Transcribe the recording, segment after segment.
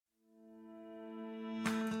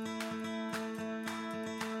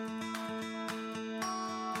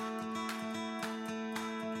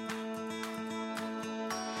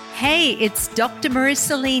Hey, it's Dr.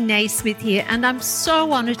 Marissa Lee Naismith here, and I'm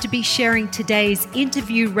so honored to be sharing today's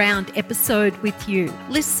interview round episode with you.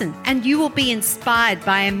 Listen, and you will be inspired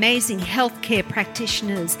by amazing healthcare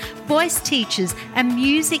practitioners, voice teachers, and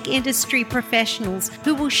music industry professionals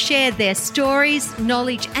who will share their stories,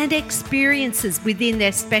 knowledge, and experiences within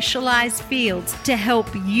their specialized fields to help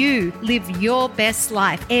you live your best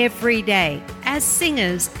life every day. As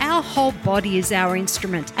singers, our whole body is our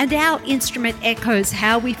instrument, and our instrument echoes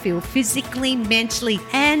how we feel physically, mentally,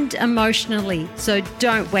 and emotionally. So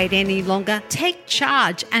don't wait any longer. Take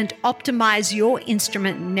charge and optimize your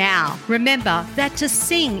instrument now. Remember that to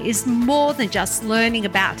sing is more than just learning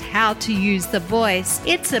about how to use the voice.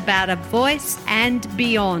 It's about a voice and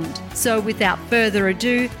beyond. So without further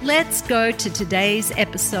ado, let's go to today's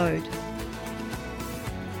episode.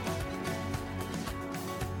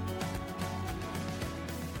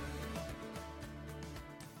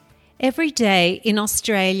 Every day in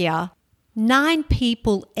Australia, 9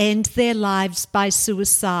 people end their lives by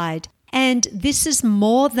suicide, and this is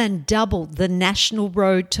more than double the national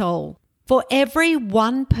road toll. For every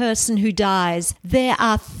one person who dies, there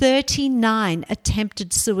are 39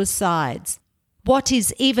 attempted suicides. What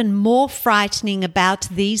is even more frightening about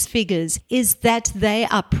these figures is that they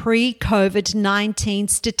are pre-COVID-19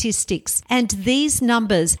 statistics, and these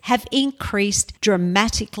numbers have increased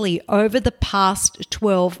dramatically over the past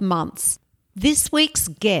 12 months. This week's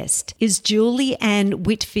guest is Julie-Anne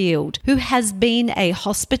Whitfield, who has been a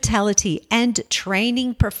hospitality and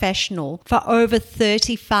training professional for over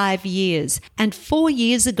 35 years, and 4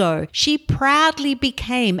 years ago, she proudly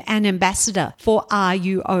became an ambassador for Are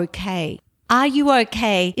You OK? Are You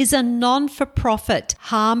OK? is a non-for-profit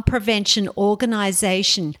harm prevention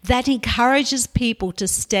organization that encourages people to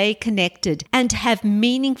stay connected and have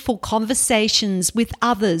meaningful conversations with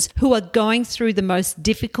others who are going through the most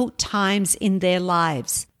difficult times in their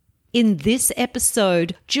lives. In this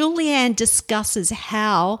episode, Julie-Anne discusses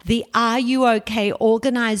how the Are You OK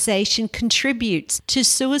organization contributes to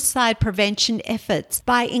suicide prevention efforts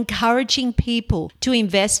by encouraging people to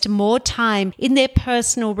invest more time in their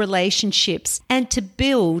personal relationships and to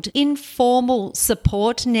build informal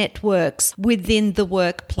support networks within the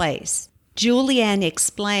workplace. Julie-Anne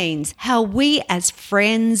explains how we as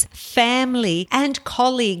friends, family, and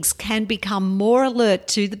colleagues can become more alert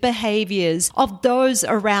to the behaviors of those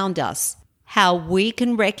around us, how we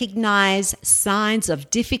can recognize signs of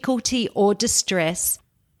difficulty or distress,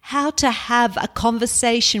 how to have a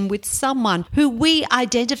conversation with someone who we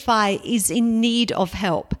identify is in need of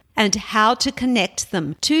help, and how to connect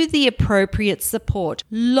them to the appropriate support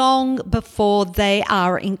long before they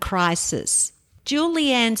are in crisis.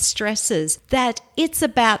 Julie-Anne stresses that it's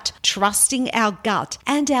about trusting our gut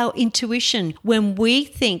and our intuition when we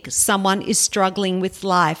think someone is struggling with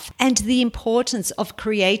life, and the importance of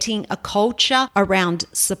creating a culture around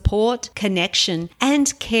support, connection,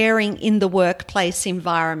 and caring in the workplace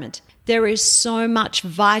environment. There is so much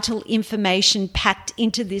vital information packed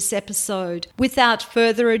into this episode. Without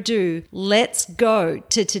further ado, let's go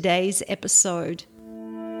to today's episode.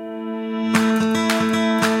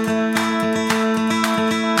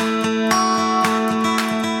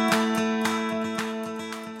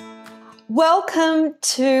 Welcome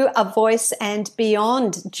to A Voice and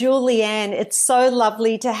Beyond. Julie-Anne, it's so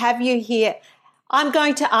lovely to have you here. I'm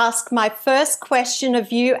going to ask my first question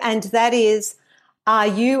of you, and that is, are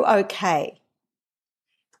you okay?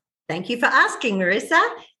 Thank you for asking, Marissa.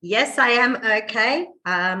 Yes, I am okay.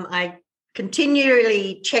 I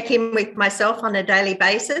continually check in with myself on a daily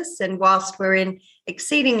basis, and whilst we're in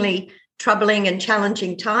exceedingly troubling and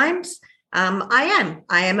challenging times, I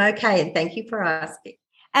am okay, and thank you for asking.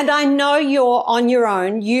 And I know you're on your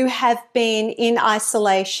own. You have been in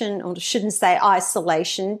isolation, or I shouldn't say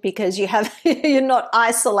isolation because you're not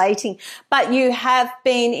isolating, but you have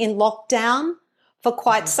been in lockdown for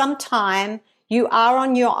quite some time. You are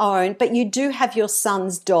on your own, but you do have your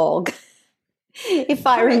son's dog, if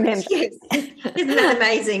I remember. Yes. Isn't that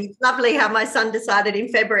amazing? Lovely how my son decided in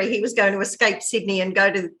February he was going to escape Sydney and go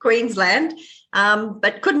to Queensland,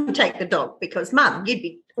 but couldn't take the dog because, Mum, you'd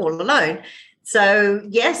be all alone. So,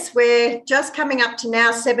 yes, we're just coming up to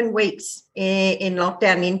now 7 weeks in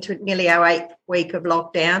lockdown, into nearly our 8th week of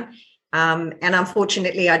lockdown. And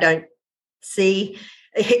unfortunately, I don't see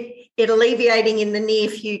it alleviating in the near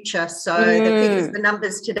future. So the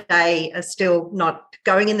numbers today are still not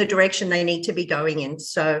going in the direction they need to be going in.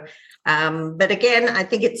 So, but again, I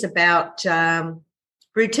think it's about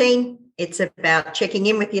routine. It's about checking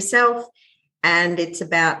in with yourself, and it's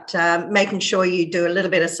about making sure you do a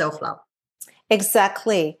little bit of self-love.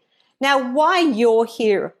 Exactly. Now, why you're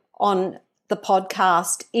here on the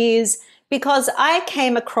podcast is because I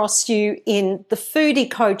came across you in the Foodie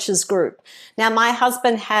Coaches group. Now, my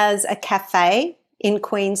husband has a cafe in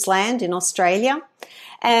Queensland in Australia,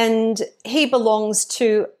 and he belongs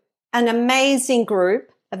to an amazing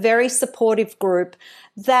group, a very supportive group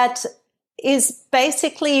that is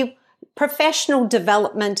basically professional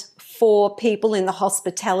development for people in the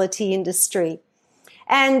hospitality industry.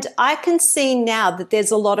 And I can see now that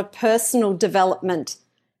there's a lot of personal development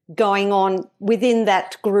going on within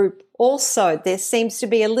that group also. There seems to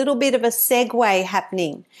be a little bit of a segue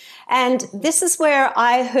happening. And this is where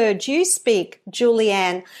I heard you speak,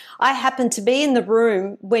 Julianne. I happened to be in the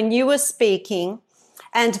room when you were speaking,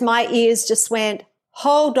 and my ears just went,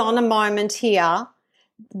 hold on a moment here.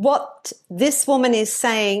 What this woman is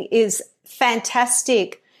saying is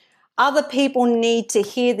fantastic. Other people need to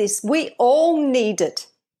hear this. We all need it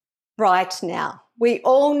right now. We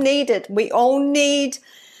all need it. We all need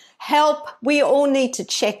help. We all need to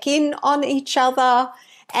check in on each other.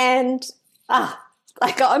 And I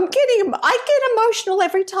get emotional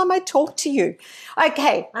every time I talk to you.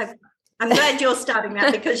 Okay. I'm glad you're starting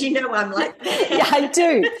that, because you know I'm like that. Yeah, I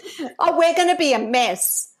do. Oh, we're going to be a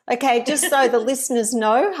mess. Okay, just so the listeners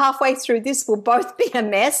know, halfway through this we'll both be a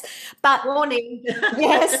mess. But warning.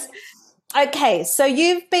 Yes. Okay, so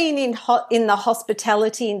you've been in the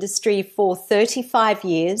hospitality industry for 35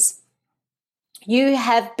 years. You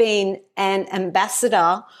have been an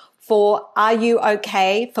ambassador for Are You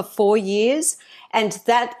OK for 4 years, and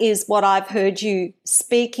that is what I've heard you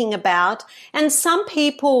speaking about. And some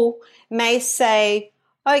people may say,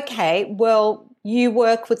 okay, well, you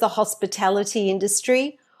work with the hospitality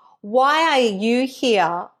industry. Why are you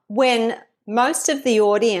here when most of the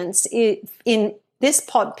audience in this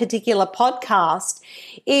particular podcast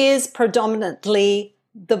is predominantly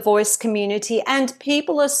the voice community and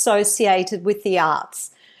people associated with the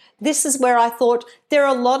arts? This is where I thought there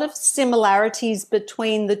are a lot of similarities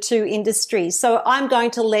between the two industries. So I'm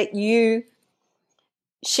going to let you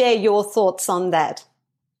share your thoughts on that.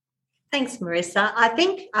 Thanks, Marissa. I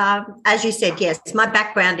think, as you said, yes, my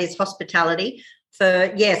background is hospitality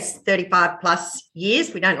for, 35 plus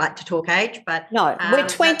years. We don't like to talk age, but... No, we're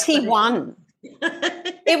 21.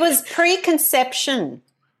 It was preconception.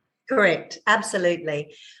 Correct,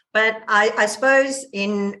 absolutely. But I suppose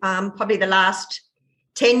in probably the last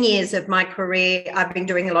 10 years of my career, I've been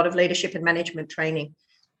doing a lot of leadership and management training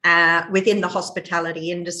within the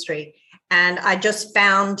hospitality industry. And I just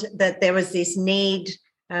found that there was this need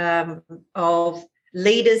of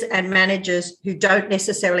leaders and managers who don't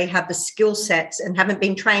necessarily have the skill sets and haven't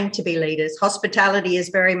been trained to be leaders. Hospitality is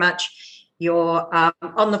very much you're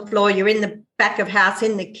on the floor, you're in the back of house,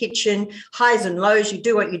 in the kitchen, highs and lows, you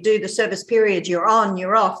do what you do, the service period, you're on,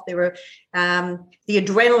 you're off. There are the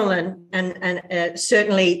adrenaline and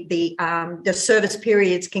certainly the service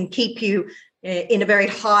periods can keep you in a very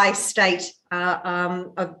high state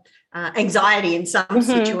of anxiety in some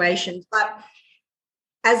situations. But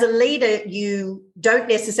as a leader, you don't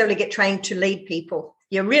necessarily get trained to lead people.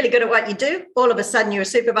 You're really good at what you do. All of a sudden, you're a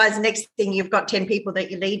supervisor. Next thing, you've got 10 people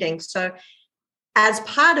that you're leading. So as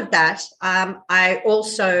part of that, I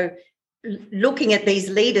also, looking at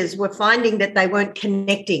these leaders, were finding that they weren't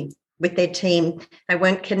connecting with their team. They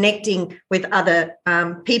weren't connecting with other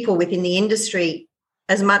people within the industry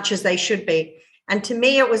as much as they should be. And to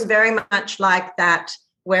me, it was very much like that,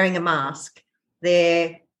 wearing a mask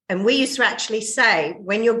there. And we used to actually say,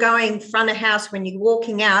 when you're going front of house, when you're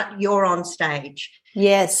walking out, you're on stage.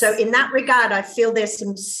 Yes. So in that regard, I feel there's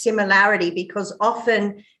some similarity, because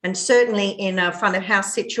often, and certainly in a front of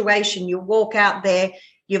house situation, you walk out there,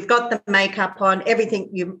 you've got the makeup on, everything,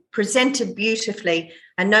 you presented beautifully,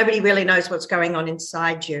 and nobody really knows what's going on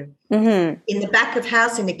inside you. In the back of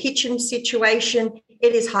house, in a kitchen situation,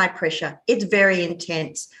 it is high pressure. It's very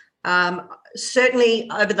intense.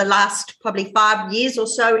 Certainly over the last probably 5 years or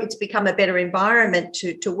so, it's become a better environment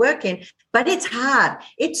to work in, but it's hard.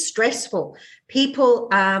 It's stressful. People,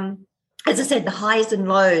 as I said, the highs and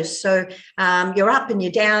lows. So you're up and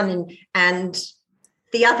you're down. And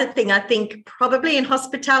the other thing, I think probably in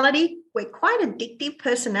hospitality, we're quite addictive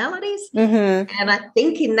personalities. And I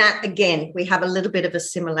think in that, again, we have a little bit of a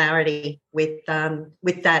similarity with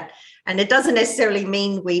that. And it doesn't necessarily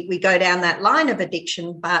mean we go down that line of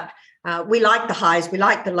addiction, but we like the highs, we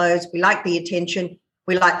like the lows, we like the attention,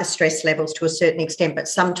 we like the stress levels to a certain extent, but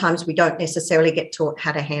sometimes we don't necessarily get taught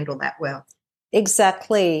how to handle that well.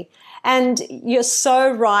 Exactly. And you're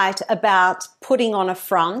so right about putting on a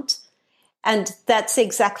front. And that's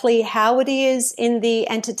exactly how it is in the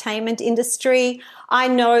entertainment industry. I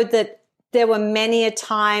know that there were many a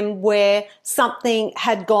time where something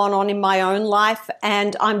had gone on in my own life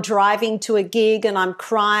and I'm driving to a gig and I'm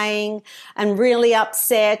crying and really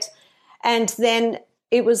upset. And then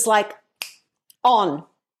it was like on,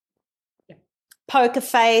 poker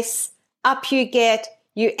face, up you get,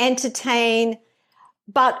 you entertain,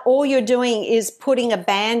 but all you're doing is putting a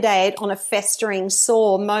Band-Aid on a festering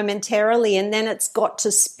sore momentarily, and then it's got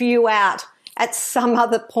to spew out at some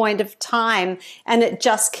other point of time, and it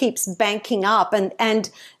just keeps banking up.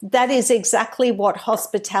 And that is exactly what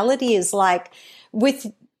hospitality is like.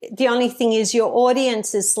 With the only thing is your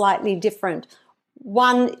audience is slightly different.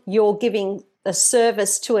 One, you're giving a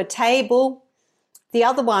service to a table. The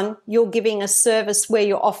other one, you're giving a service where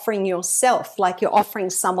you're offering yourself, like you're offering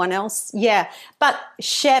someone else. Yeah. But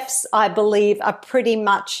chefs, I believe, are pretty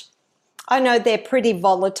much, I know they're pretty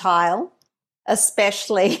volatile,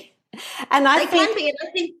 especially. And they can be, and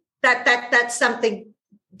I think that's something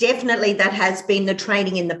definitely that has been the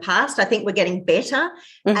training in the past. I think we're getting better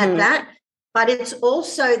at that. But it's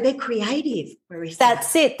also, they're creative, Marissa.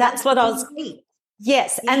 That's it. That's what I was.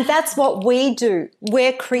 Yes, and that's what we do.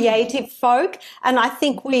 We're creative folk, and I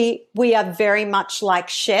think we are very much like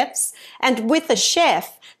chefs. And with a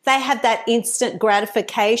chef, they have that instant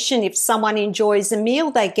gratification. If someone enjoys a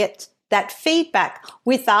meal, they get that feedback.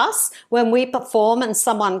 With us, when we perform and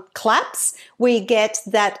someone claps, we get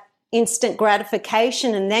that instant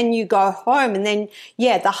gratification, and then you go home, and then,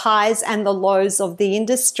 the highs and the lows of the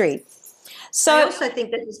industry. So I also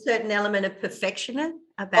think there's a certain element of perfection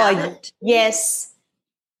about it. Yes.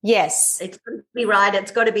 It's got to be right. It's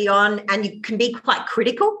got to be on, and you can be quite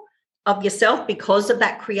critical of yourself because of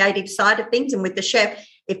that creative side of things. And with the chef,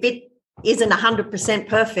 if it isn't 100%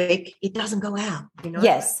 perfect, it doesn't go out,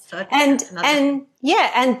 Yes. So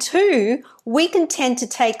and two, we can tend to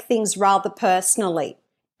take things rather personally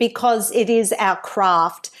because it is our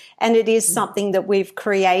craft and it is something that we've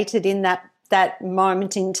created in that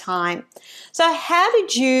moment in time. So how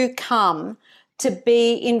did you come to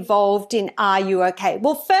be involved in Are You OK?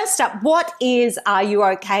 Well, first up, what is Are You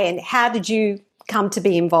OK and how did you come to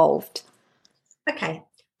be involved? Okay.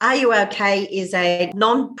 Are You OK is a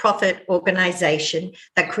non-profit organisation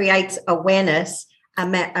that creates awareness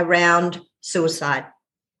around suicide.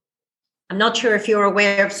 I'm not sure if you're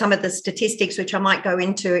aware of some of the statistics, which I might go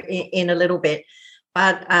into in a little bit,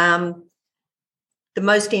 but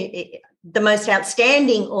the most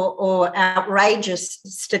outstanding or outrageous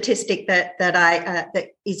statistic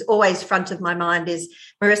that is always front of my mind is,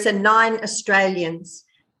 Marissa, 9 Australians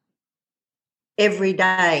every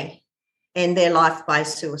day end their life by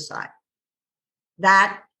suicide.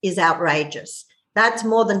 That is outrageous. That's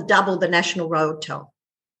more than double the national road toll.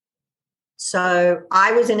 So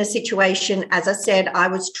I was in a situation, as I said, I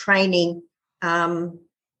was training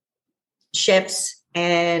chefs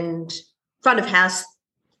and front of house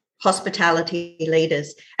hospitality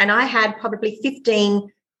leaders, and I had probably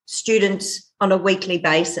 15 students on a weekly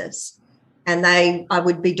basis, and I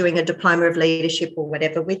would be doing a diploma of leadership or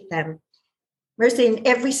whatever with them. Whereas in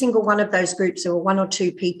every single one of those groups, there were 1 or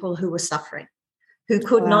 2 people who were suffering, who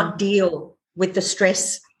could not deal with the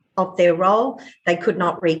stress of their role. They could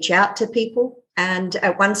not reach out to people. And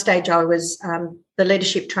at one stage, I was the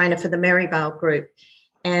leadership trainer for the Maryvale group,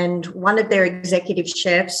 and one of their executive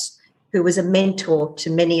chefs, who was a mentor to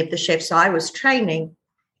many of the chefs I was training,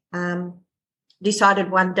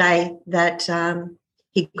 decided one day that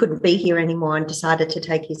he couldn't be here anymore and decided to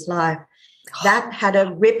take his life. That had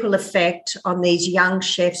a ripple effect on these young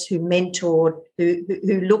chefs who mentored,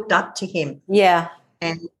 who looked up to him. Yeah.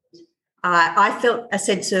 And I felt a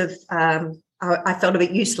sense of, I felt a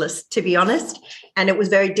bit useless, to be honest, and it was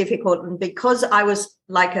very difficult. And because I was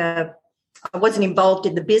I wasn't involved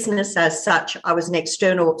in the business as such, I was an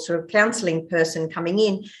external sort of counselling person coming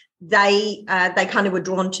in, they kind of were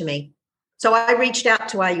drawn to me. So I reached out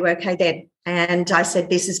to Are You OK then? And I said,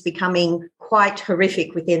 this is becoming quite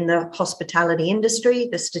horrific within the hospitality industry.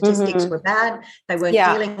 The statistics were bad. They weren't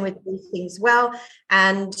dealing with these things well.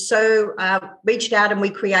 And so reached out and we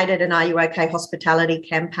created an Are You OK hospitality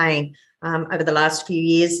campaign over the last few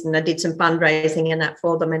years. And I did some fundraising in that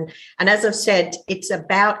for them. And as I've said, it's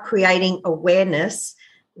about creating awareness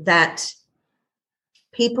that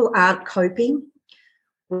people aren't coping.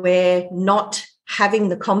 We're not having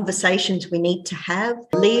the conversations we need to have.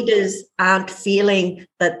 Leaders aren't feeling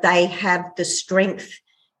that they have the strength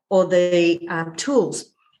or the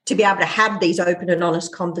tools to be able to have these open and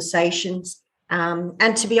honest conversations.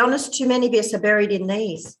 And to be honest, too many of us are buried in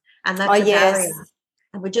these, and that's a barrier.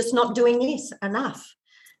 And we're just not doing this enough.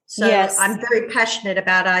 So I'm very passionate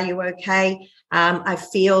about Are You OK? I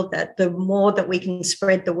feel that the more that we can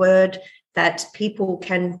spread the word, that people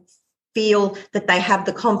can feel that they have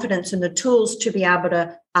the confidence and the tools to be able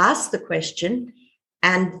to ask the question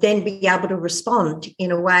and then be able to respond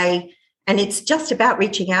in a way. And it's just about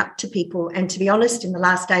reaching out to people. And to be honest, in the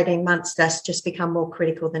last 18 months, that's just become more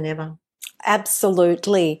critical than ever.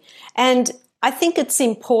 Absolutely. And I think it's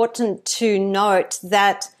important to note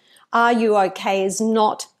that Are You OK is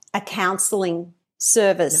not a counselling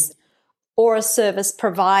service or a service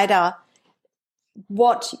provider.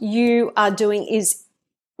 What you are doing is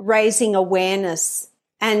raising awareness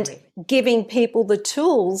and giving people the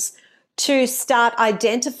tools to start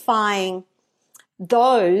identifying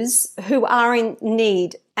those who are in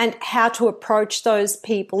need and how to approach those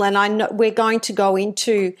people. And I know we're going to go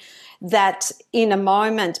into that in a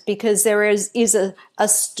moment, because there is a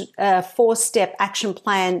 4-step action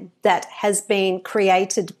plan that has been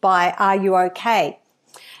created by Are You OK?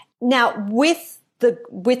 Now, with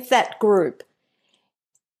that group,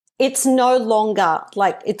 it's no longer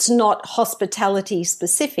it's not hospitality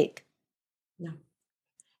specific. No.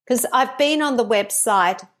 Because I've been on the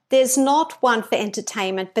website. There's not one for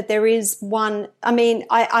entertainment, but there is one. I mean,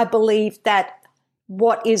 I believe that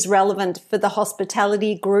what is relevant for the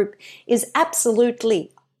hospitality group is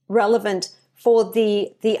absolutely relevant for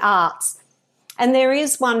the arts. And there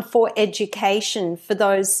is one for education for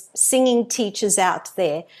those singing teachers out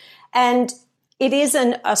there. And it is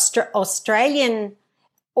an Australian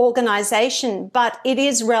organisation, but it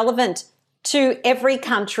is relevant to every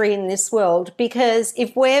country in this world, because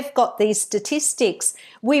if we've got these statistics,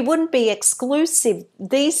 we wouldn't be exclusive.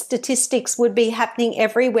 These statistics would be happening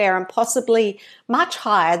everywhere and possibly much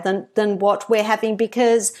higher than what we're having,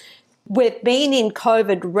 because we've been in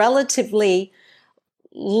COVID relatively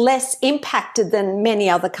less impacted than many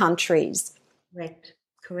other countries.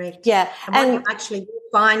 Correct. Yeah. And what you actually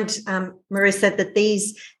find, Marissa, that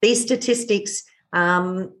these statistics,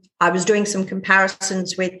 I was doing some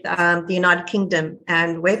comparisons with the United Kingdom,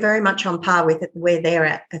 and we're very much on par with it, where they're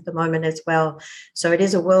at the moment as well. So it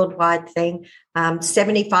is a worldwide thing.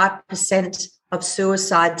 75% of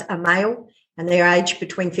suicides are male, and they're aged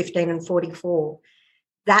between 15 and 44.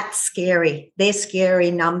 That's scary. They're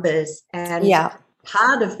scary numbers. And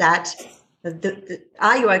part of that, the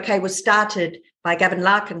Are You OK was started by Gavin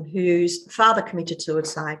Larkin, whose father committed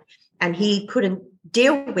suicide, and he couldn't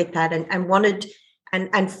deal with that and wanted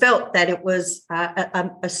and felt that it was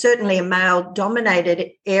certainly a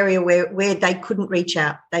male-dominated area where they couldn't reach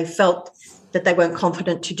out. They felt that they weren't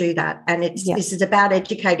confident to do that. And this is about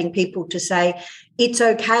educating people to say it's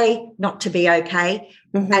okay not to be okay,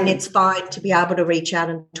 and it's fine to be able to reach out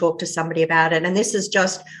and talk to somebody about it. And this is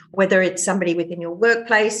just whether it's somebody within your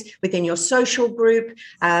workplace, within your social group,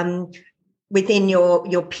 within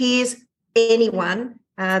your peers, anyone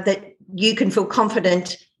that you can feel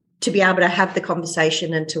confident to be able to have the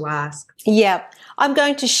conversation and to ask. Yeah. I'm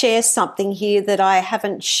going to share something here that I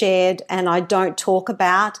haven't shared and I don't talk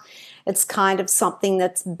about. It's kind of something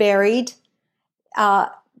that's buried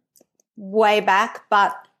way back,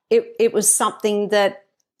 but it was something that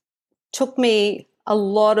took me a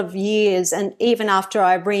lot of years, and even after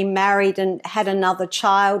I remarried and had another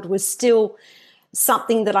child, was still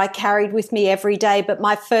something that I carried with me every day. But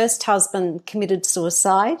my first husband committed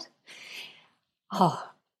suicide.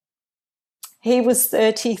 He was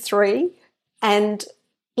 33, and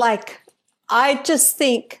I just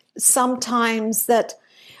think sometimes that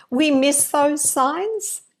we miss those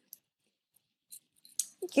signs.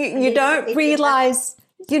 You don't realize,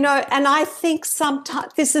 and I think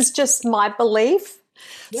sometimes this is just my belief.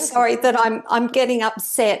 Yes. Sorry that I'm getting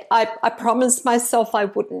upset. I promised myself I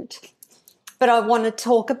wouldn't, but I want to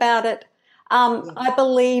talk about it. I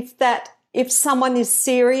believe that if someone is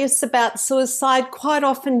serious about suicide, quite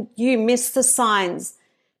often you miss the signs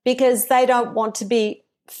because they don't want to be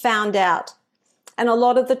found out. And a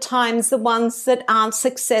lot of the times the ones that aren't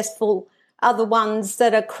successful are the ones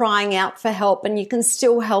that are crying out for help, and you can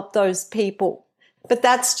still help those people. But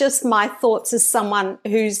that's just my thoughts as someone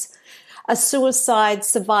who's a suicide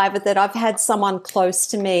survivor, that I've had someone close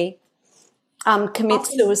to me commit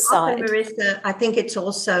suicide. Often, Marissa, I think it's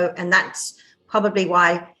also, and that's probably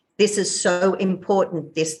why this is so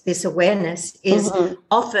important, this awareness is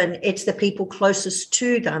often it's the people closest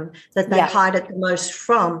to them that they hide it the most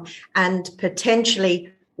from. And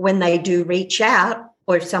potentially when they do reach out,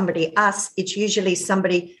 or if somebody asks, it's usually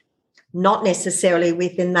somebody not necessarily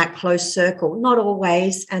within that close circle, not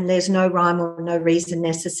always, and there's no rhyme or no reason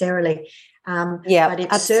necessarily. But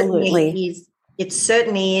it absolutely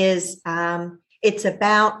certainly is. It's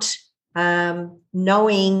about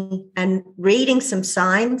knowing and reading some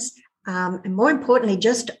signs, and more importantly,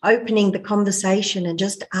 just opening the conversation and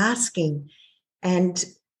just asking. And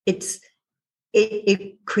it's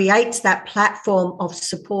it creates that platform of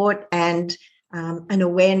support and an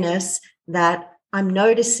awareness that I'm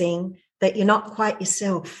noticing that you're not quite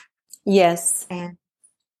yourself. Yes. And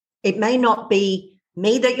it may not be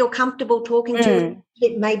me that you're comfortable talking to.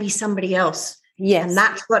 It may be somebody else. Yes. And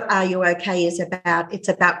that's what Are You Okay is about. It's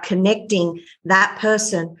about connecting that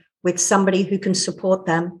person with somebody who can support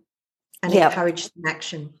them and encourage some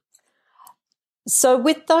action. So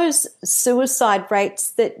with those suicide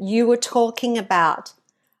rates that you were talking about,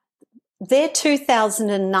 they're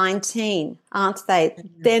 2019, aren't they?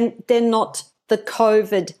 They're not the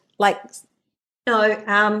COVID, like...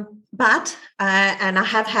 No, but and I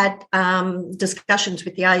have had discussions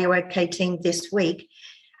with the Are You OK team this week,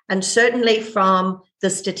 and certainly from the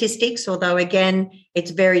statistics, although, again, it's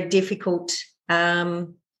very difficult to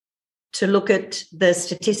look at the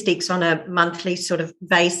statistics on a monthly sort of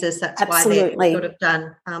basis. That's why they're sort of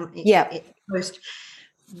done post.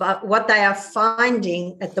 But what they are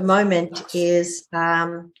finding at the moment is,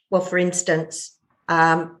 for instance,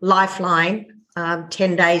 Lifeline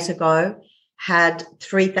 10 days ago had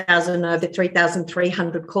over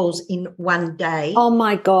 3,300 calls in one day. Oh,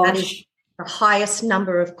 my gosh. That is the highest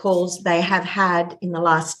number of calls they have had in the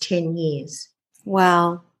last 10 years.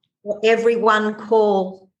 Wow. For every one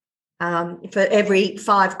call, for every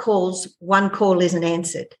 5 calls, 1 call isn't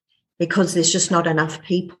answered because there's just not enough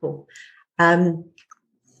people.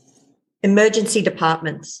 Emergency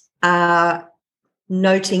departments are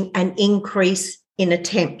noting an increase in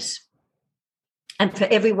attempts. And for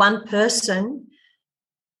every one person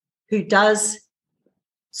who does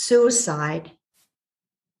suicide,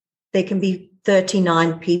 there can be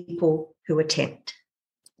 39 people who attempt.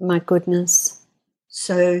 My goodness.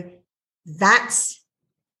 So that's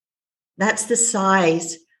the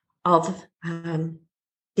size of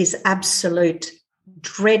this absolute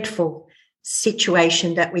dreadful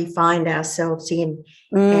situation that we find ourselves in.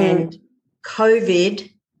 And COVID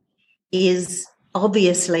is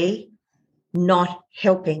obviously not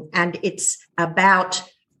helping. And it's about,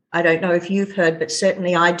 I don't know if you've heard, but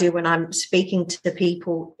certainly I do when I'm speaking to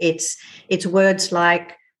people, it's words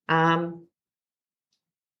like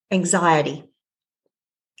anxiety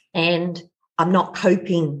and I'm not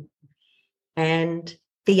coping and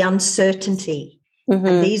the uncertainty.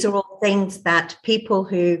 And these are all things that people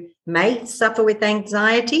who may suffer with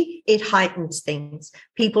anxiety, it heightens things.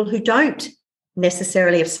 People who don't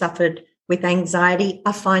necessarily have suffered with anxiety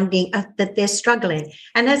are finding that they're struggling.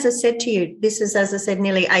 And as I said to you, this is, as I said,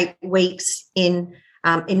 nearly 8 weeks in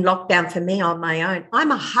lockdown for me on my own.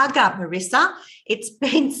 I'm a hugger, Marissa. It's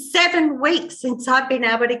been 7 weeks since I've been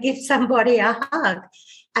able to give somebody a hug.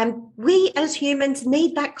 And we as humans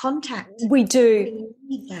need that contact. We do.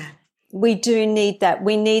 We need that. We do need that.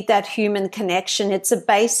 We need that human connection. It's a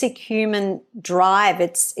basic human drive.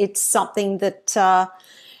 It's something that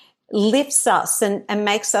lifts us and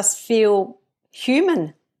makes us feel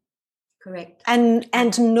human. Correct.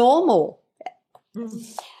 And normal.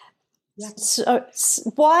 Yeah. So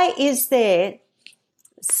why is there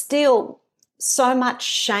still so much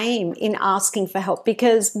shame in asking for help?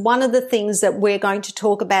 Because one of the things that we're going to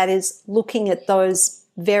talk about is looking at those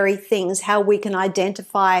very things, how we can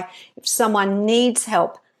identify if someone needs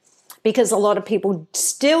help, because a lot of people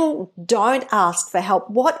still don't ask for help.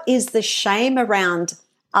 What is the shame around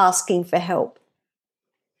asking for help?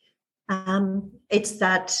 It's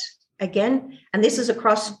that, again, and this is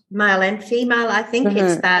across male and female, I think,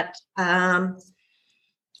 it's that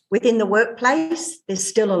within the workplace, there's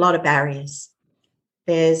still a lot of barriers.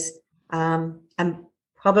 There's, and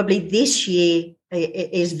probably this year, it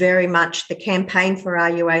is very much the campaign for Are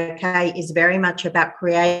You OK is very much about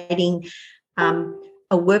creating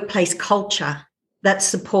a workplace culture that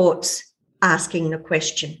supports asking the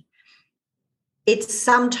question. It's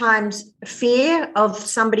sometimes fear of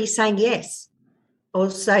somebody saying yes or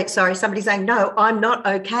somebody saying, no, I'm not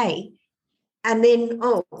okay. And then,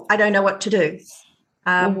 I don't know what to do.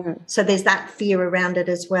 So there's that fear around it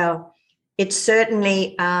as well. It's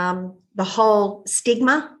certainly the whole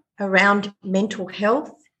stigma around mental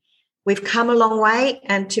health. We've come a long way,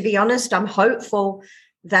 and to be honest, I'm hopeful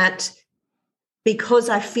that because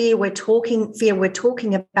I fear we're talking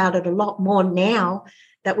about it a lot more now,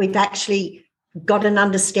 that we've actually got an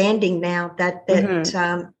understanding now that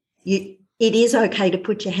it is okay to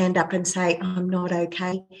put your hand up and say, I'm not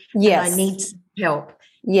okay. Yes. And I need some help.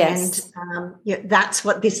 Yes. And that's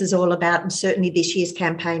what this is all about. And certainly this year's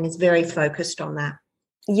campaign is very focused on that.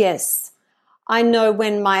 Yes. I know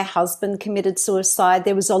when my husband committed suicide,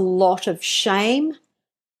 there was a lot of shame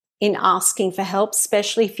in asking for help,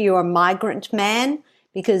 especially if you're a migrant man,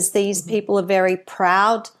 because these people are very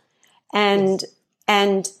proud. And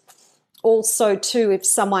also too, if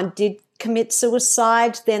someone did commit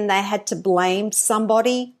suicide, then they had to blame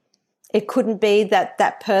somebody. It couldn't be that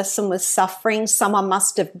that person was suffering. Someone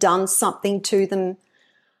must have done something to them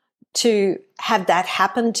to have that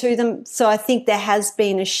happen to them. So I think there has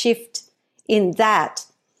been a shift in that.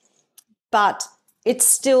 But it's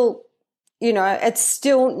still, it's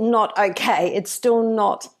still not okay. It's still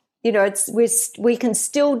not, we can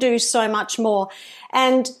still do so much more.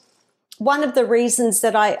 And one of the reasons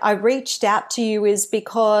that I reached out to you is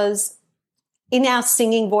because in our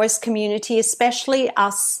singing voice community, especially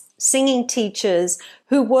us singing teachers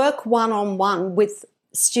who work one-on-one with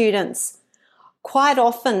students, quite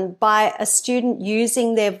often by a student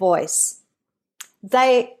using their voice,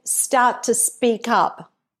 they start to speak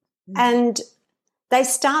up and they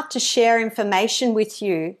start to share information with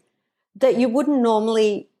you that you wouldn't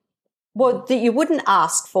normally, that you wouldn't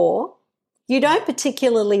ask for. You don't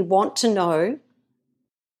particularly want to know,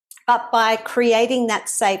 but by creating that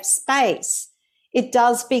safe space, it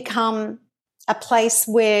does become a place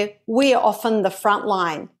where we're often the front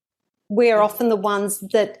line. We're often the ones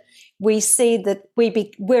that we see that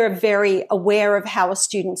we're very aware of how a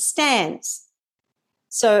student stands.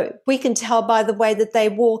 So we can tell by the way that they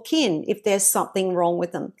walk in if there's something wrong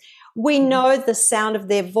with them. We know the sound of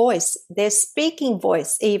their voice, their speaking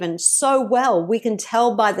voice even so well. We can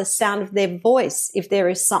tell by the sound of their voice if there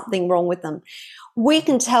is something wrong with them. We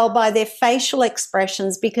can tell by their facial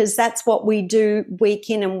expressions because that's what we do week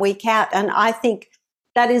in and week out. And I think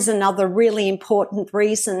that is another really important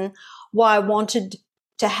reason why I wanted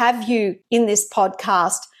to have you in this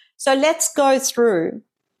podcast. So let's go through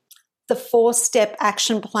the 4-step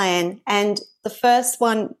action plan. And the first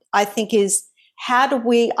one I think is, how do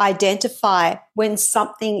we identify when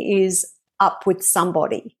something is up with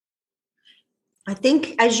somebody? I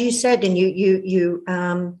think, as you said, and you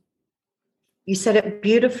said it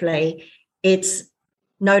beautifully, it's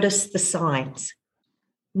notice the signs.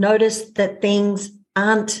 Notice that things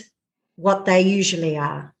aren't what they usually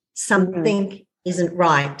are. Something isn't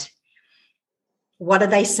right. What are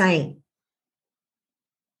they saying?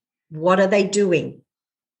 What are they doing?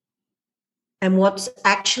 And what's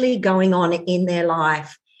actually going on in their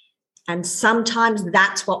life? And sometimes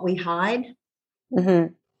that's what we hide.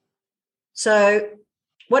 Mm-hmm. So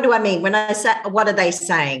what do I mean? When I say, what are they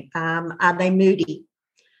saying? Are they moody?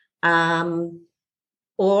 Or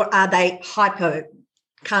are they hypo?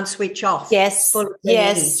 Can't switch off? Yes,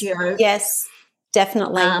 yes, yes,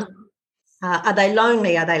 definitely. Are they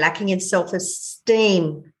lonely? Are they lacking in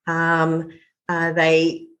self-esteem? Are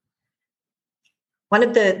they... One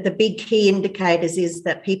of the big key indicators is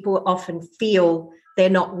that people often feel they're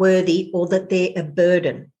not worthy or that they're a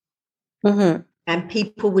burden. Mm-hmm. And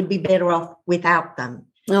people would be better off without them.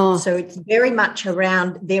 Oh. So it's very much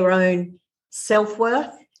around their own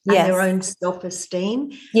self-worth and their own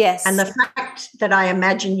self-esteem. Yes. And the fact that I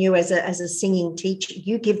imagine you as a singing teacher,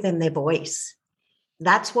 you give them their voice.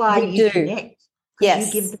 That's why you connect.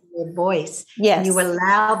 Yes. You give them their voice. Yes. And you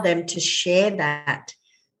allow them to share that.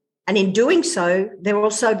 And in doing so, they're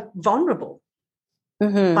also vulnerable.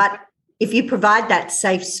 Mm-hmm. But if you provide that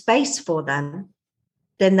safe space for them,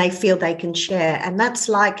 then they feel they can share. And that's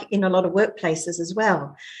like in a lot of workplaces as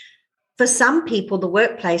well. For some people, the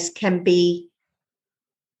workplace can be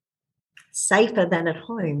safer than at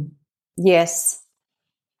home. Yes.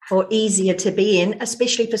 Or easier to be in,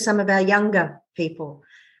 especially for some of our younger people.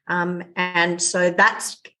 And so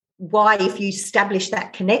that's why if you establish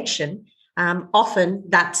that connection, often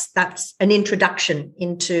that's an introduction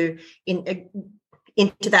into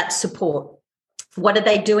that support. What are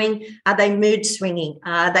they doing? Are they mood swinging?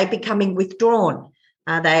 Are they becoming withdrawn?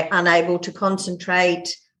 Are they unable to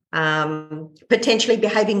concentrate? Potentially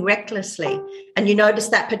behaving recklessly? And you notice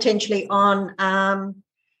that potentially on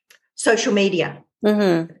social media.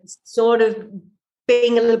 Mm-hmm. Sort of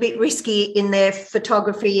being a little bit risky in their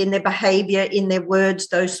photography, in their behaviour, in their words,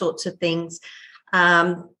 those sorts of things.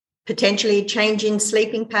 Potentially a change in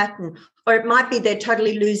sleeping pattern, or it might be they're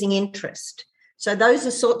totally losing interest. So those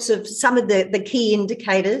are sorts of some of the key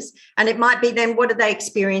indicators. And it might be then, what are they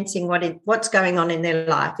experiencing? What's going on in their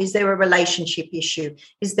life? Is there a relationship issue?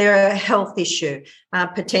 Is there a health issue,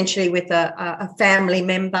 potentially with a family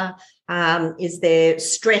member? Is there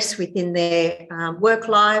stress within their work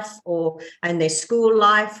life and their school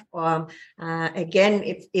life? Again,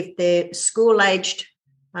 if they're school-aged,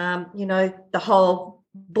 the whole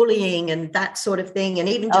bullying and that sort of thing, and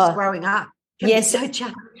even just growing up can be so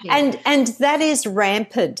challenging. And that is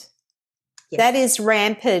rampant. Yes. That is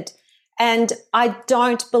rampant. And I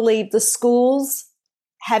don't believe the schools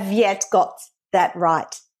have yet got that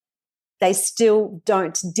right. They still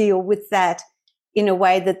don't deal with that in a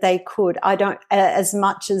way that they could. I don't, as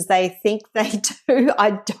much as they think they do,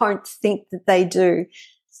 I don't think that they do.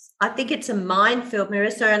 I think it's a minefield,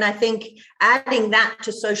 Marissa, and I think adding that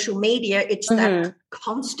to social media, it's that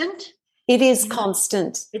constant. It is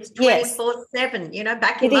constant. It's 24/7. You know,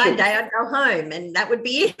 back in my day, I'd go home and that would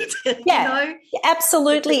be it. Yeah, you know?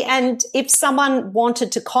 Absolutely. And if someone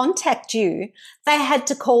wanted to contact you, they had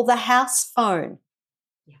to call the house phone.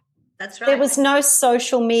 Yeah, that's right. There was no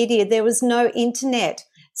social media. There was no internet.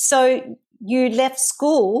 So you left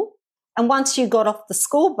school, and once you got off the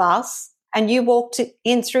school bus and you walked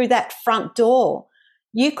in through that front door,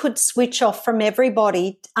 you could switch off from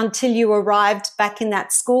everybody until you arrived back in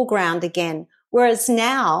that school ground again. Whereas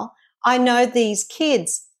now, I know these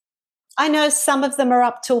kids, I know some of them are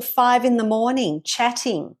up till 5 a.m.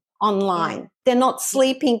 chatting online. Yeah. They're not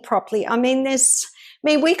sleeping properly. I mean,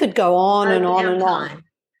 we could go on and on and on.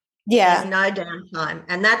 Yeah. There's no downtime.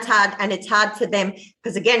 And that's hard. And it's hard for them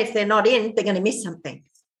because, again, if they're not in, they're going to miss something.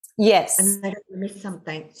 Yes. And they're going to miss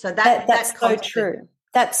something. So that's so true.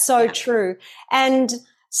 That's so true. And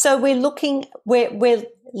so we're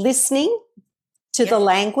listening to the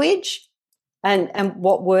language and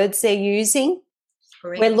what words they're using.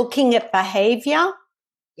 Correct. We're looking at behavior.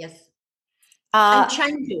 Yes. And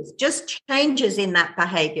changes in that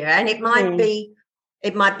behavior. And it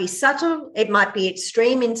might be subtle, it might be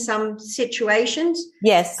extreme in some situations.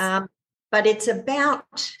 Yes. But it's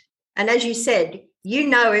about, and as you said, you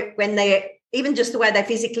know it when they're, even just the way they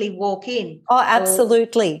physically walk in. Oh,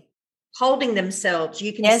 absolutely. Holding themselves.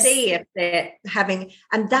 You can see if they're having,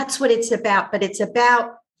 and that's what it's about. But it's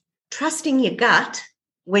about trusting your gut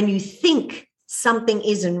when you think something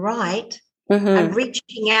isn't right and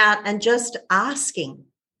reaching out and just asking.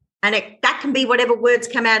 And that can be whatever words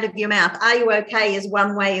come out of your mouth. Are you okay is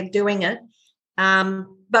one way of doing it.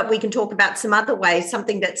 But we can talk about some other ways,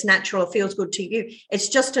 something that's natural or feels good to you. It's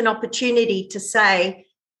just an opportunity to say,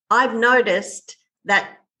 I've noticed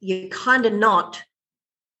that you're kind of not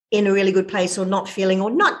in a really good place or not feeling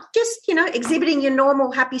or not just, exhibiting your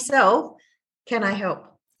normal happy self. Can I help?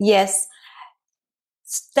 Yes.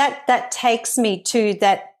 That takes me to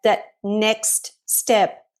that next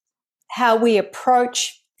step, how we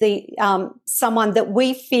approach the someone that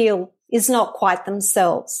we feel is not quite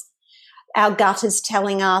themselves. Our gut is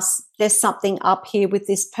telling us there's something up here with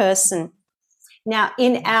this person. Now,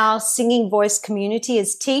 in our singing voice community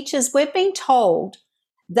as teachers, we've been told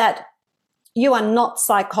that you are not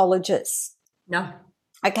psychologists. No.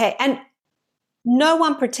 Okay, and no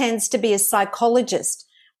one pretends to be a psychologist.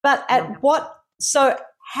 But so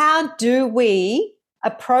how do we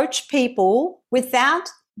approach people without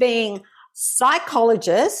being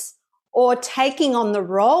psychologists or taking on the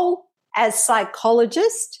role as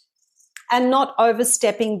psychologist and not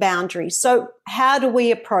overstepping boundaries? So how do we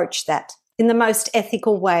approach that in the most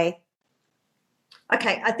ethical way?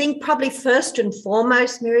 Okay, I think probably first and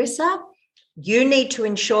foremost, Marissa, you need to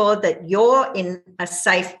ensure that you're in a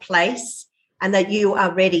safe place and that you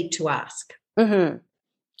are ready to ask. Mm-hmm.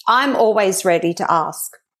 I'm always ready to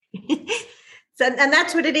ask. And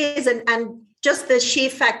that's what it is. And just the sheer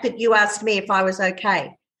fact that you asked me if I was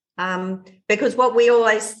okay. Because what we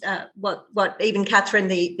always, what even Catherine,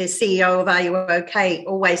 the CEO of Are You Okay,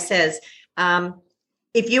 always says,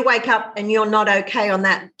 if you wake up and you're not okay on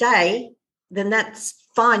that day, then that's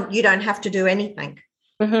fine. You don't have to do anything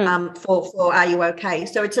for Are You Okay?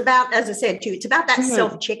 So it's about, as I said to you, it's about that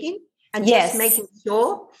self-checking and just making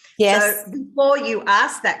sure. Yes. So before you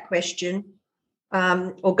ask that question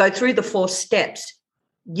or go through the 4 steps,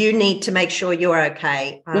 you need to make sure you're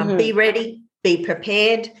okay. Be ready, be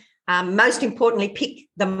prepared. Most importantly, pick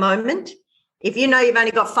the moment. If you know you've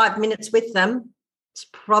only got 5 minutes with them, it's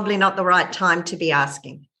probably not the right time to be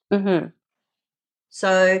asking. Mm-hmm.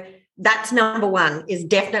 So that's number 1, is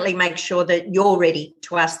definitely make sure that you're ready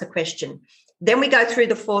to ask the question. Then we go through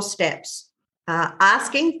the 4 steps.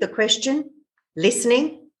 Asking the question,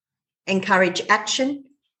 listening, encourage action,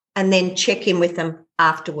 and then check in with them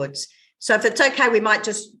afterwards. So if it's okay, we might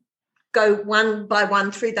just go one by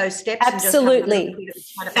one through those steps. Absolutely.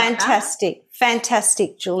 Fantastic.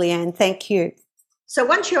 Fantastic, Julianne. Thank you. So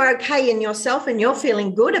once you're okay in yourself and you're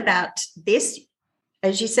feeling good about this,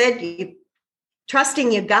 as you said, you're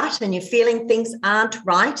trusting your gut and you're feeling things aren't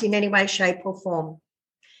right in any way, shape or form.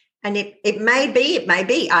 And it may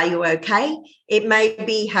be, are you okay? It may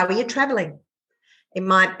be, how are you traveling? It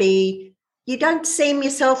might be, you don't seem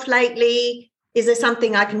yourself lately. Is there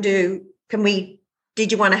something I can do?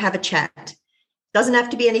 Did you want to have a chat? Doesn't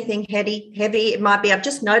have to be anything heavy. It might be, I've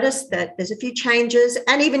just noticed that there's a few changes.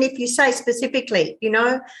 And even if you say specifically, you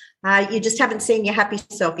just haven't seen your happy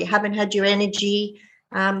self, you haven't had your energy,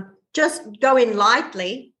 just go in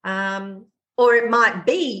lightly, or it might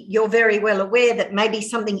be you're very well aware that maybe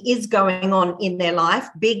something is going on in their life,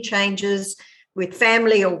 big changes with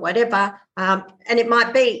family or whatever, and it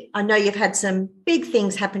might be, I know you've had some big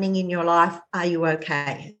things happening in your life. Are you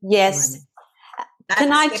okay? Yes.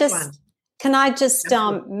 Can I just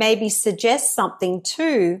maybe suggest something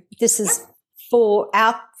too? This is for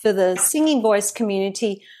the singing voice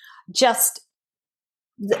community.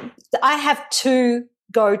 I have two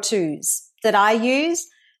go-tos that I use,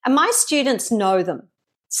 and my students know them.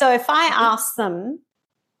 So if I ask them,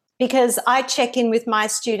 because I check in with my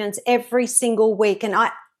students every single week, and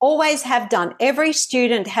I always have done, every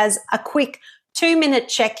student has a quick 2-minute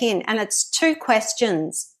check-in, and it's 2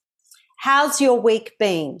 questions. How's your week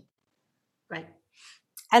been? Right.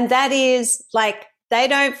 And that is like, they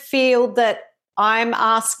don't feel that I'm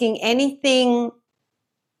asking anything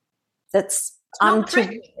that's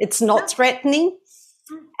it's not threatening.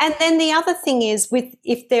 And then the other thing is,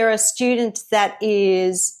 if they're a student that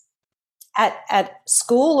is at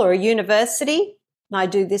school or a university, and I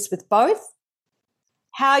do this with both,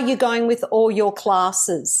 how are you going with all your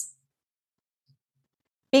classes?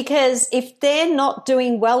 Because if they're not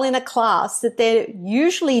doing well in a class that they're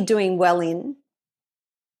usually doing well in,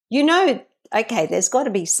 okay, there's got to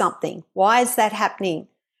be something. Why is that happening?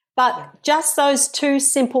 But just those 2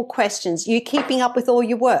 simple questions, you keeping up with all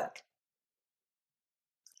your work?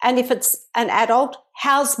 And if it's an adult,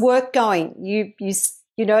 how's work going?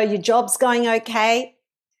 Your job's going okay?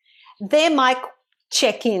 They're my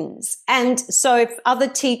check-ins. And so if other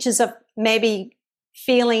teachers are maybe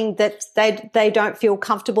feeling that they don't feel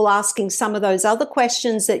comfortable asking some of those other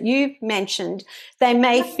questions that you mentioned, they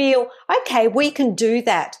may feel, okay, we can do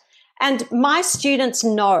that. And my students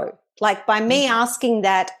know, like by me asking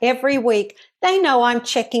that every week, they know I'm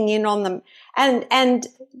checking in on them, and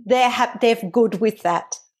they're good with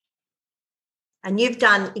that. And you've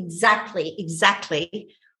done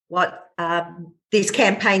exactly what this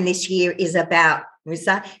campaign this year is about,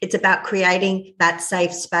 Marissa. It's about creating that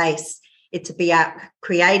safe space. It's about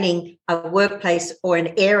creating a workplace or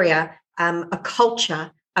an area, a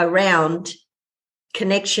culture around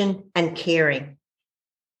connection and caring.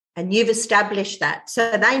 And you've established that.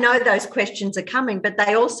 So they know those questions are coming, but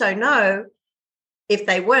they also know if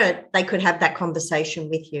they weren't, they could have that conversation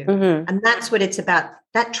with you. Mm-hmm. And that's what it's about,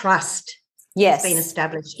 that trust. Yes. Has been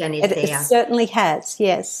established and is there. It certainly has,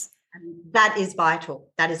 yes. And that is vital.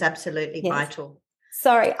 That is absolutely vital.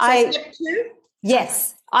 Sorry, step 2?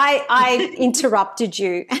 Yes, I interrupted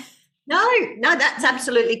you. No, that's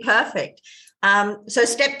absolutely perfect. So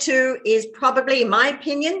step 2 is probably, in my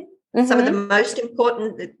opinion, one of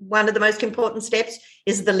the most important steps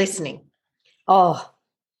is the listening. Oh.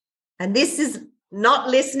 And this is not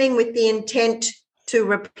listening with the intent to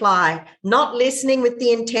reply, not listening with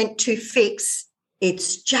the intent to fix.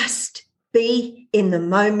 It's just be in the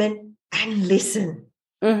moment and listen.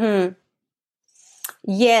 Mm-hmm.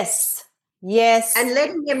 Yes. And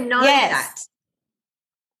letting them know that.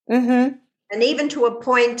 Mm-hmm. And even to a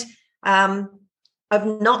point of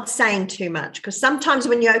not saying too much, because sometimes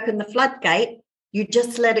when you open the floodgate, you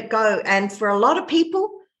just let it go. And for a lot of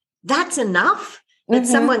people, that's enough, that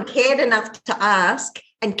someone cared enough to ask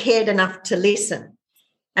and cared enough to listen.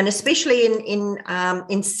 And especially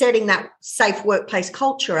in setting that safe workplace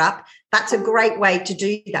culture up, that's a great way to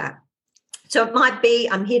do that. So it might be,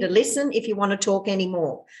 I'm here to listen if you want to talk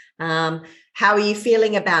anymore. How are you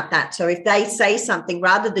feeling about that? So if they say something,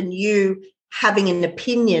 rather than you having an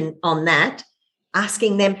opinion on that,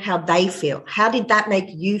 asking them how they feel. How did that make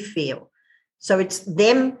you feel? So it's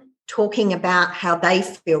them talking about how they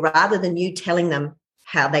feel rather than you telling them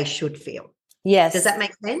how they should feel. Yes. Does that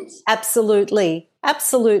make sense? Absolutely.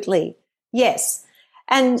 Yes.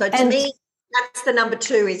 And so to me, that's the number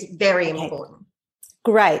 2 is very important.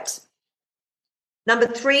 Great. Number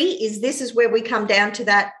 3 is, this is where we come down to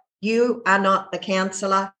that. You are not the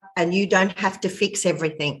counsellor and you don't have to fix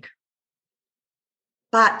everything,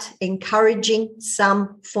 but encouraging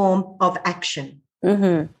some form of action.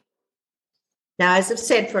 Mm-hmm. Now, as I've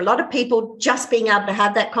said, for a lot of people, just being able to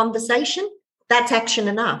have that conversation, that's action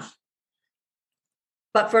enough.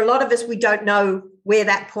 But for a lot of us, we don't know where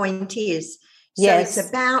that point is. So it's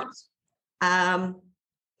about,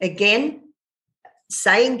 again,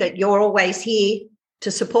 saying that you're always here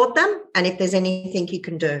to support them, and if there's anything you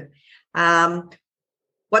can do.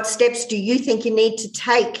 What steps do you think you need to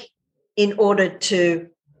take in order to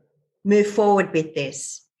move forward with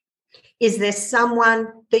this? Is there someone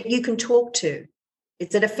that you can talk to?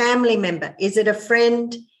 Is it a family member? Is it a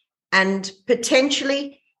friend? And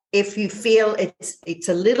potentially, if you feel it's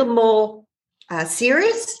a little more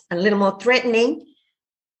serious and a little more threatening,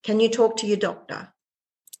 Can you talk to your doctor?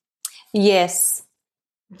 Yes.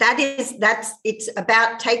 It's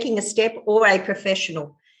about taking a step or a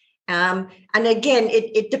professional. And again,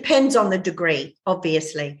 it depends on the degree,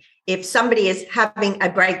 obviously. If somebody is having a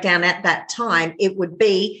breakdown at that time, it would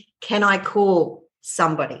be, can I call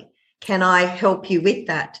somebody? Can I help you with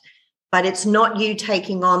that? But it's not you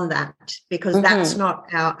taking on that, because that's not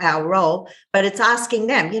our role, but it's asking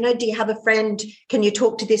them, do you have a friend? Can you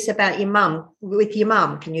talk to this about your mum, with your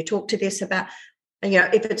mum? Can you talk to this about,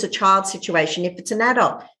 if it's a child situation, if it's an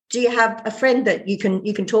adult, do you have a friend that you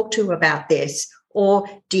can talk to about this? Or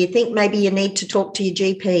do you think maybe you need to talk to your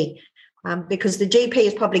GP? Because the GP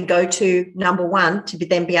is probably go-to number one to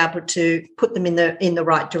then be able to put them in the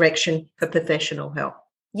right direction for professional help.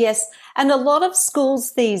 Yes, and a lot of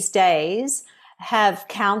schools these days have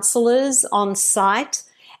counsellors on site,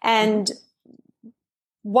 and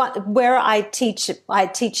where I teach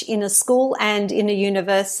in a school and in a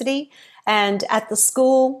university, and at the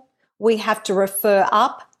school we have to refer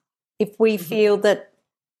up if we feel that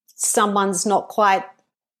someone's not quite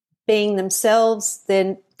being themselves,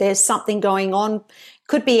 then there's something going on.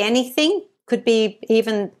 Could be anything, could be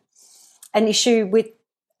even an issue with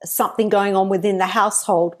something going on within the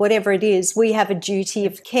household, whatever it is, we have a duty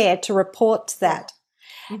of care to report that.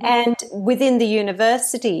 And within the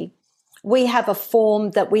university, we have a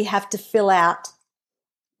form that we have to fill out,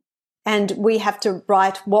 and we have to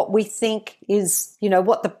write what we think is,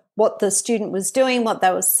 what the student was doing, what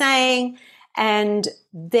they were saying, and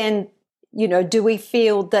then, do we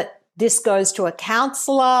feel that this goes to a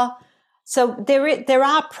counsellor? So there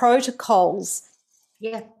are protocols.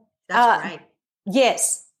 Yeah, that's great.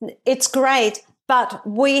 Yes, it's great, but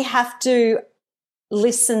we have to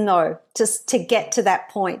listen, though, to get to that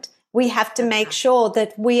point. We have to make sure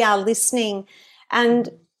that we are listening, and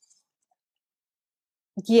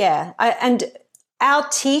and our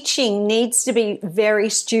teaching needs to be very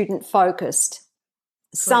student focused.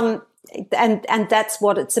 And that's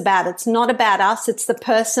what it's about. It's not about us, it's the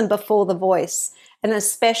person before the voice. And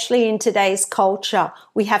especially in today's culture,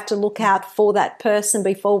 we have to look out for that person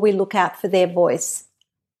before we look out for their voice.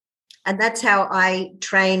 And that's how I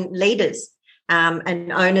train leaders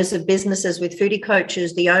and owners of businesses with foodie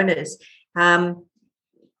coaches, the owners.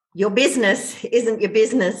 Your business isn't your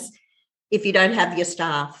business if you don't have your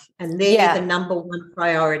staff, and they're the number one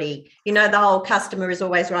priority. The whole customer is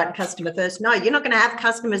always right and customer first. No, you're not going to have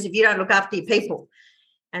customers if you don't look after your people.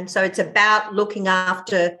 And so it's about looking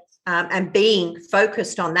after and being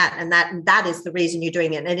focused on that, and that is the reason you're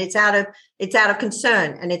doing it. And it's out of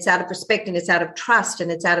concern, and it's out of respect, and it's out of trust, and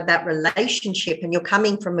it's out of that relationship, and you're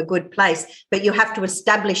coming from a good place, but you have to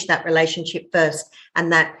establish that relationship first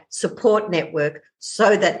and that support network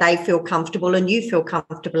so that they feel comfortable and you feel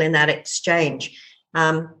comfortable in that exchange.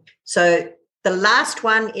 So the last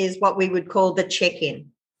one is what we would call the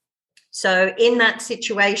check-in. So in that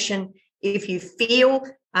situation, if you feel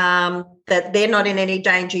that they're not in any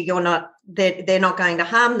danger, they're not going to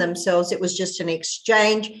harm themselves, it was just an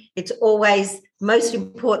exchange, it's always, most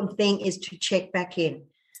important thing is to check back in.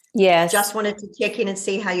 Yes. Just wanted to check in and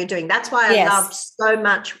see how you're doing. That's why I love so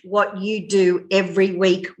much what you do every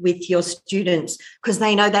week with your students, because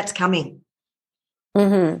they know that's coming.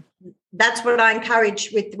 That's what I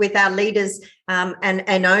encourage with our leaders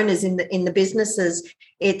and owners in the businesses.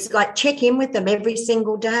 It's like, check in with them every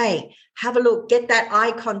single day. Have a look, get that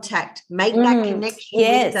eye contact, make that connection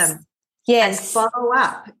with them. Yes. And follow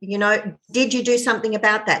up. Did you do something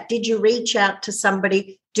about that? Did you reach out to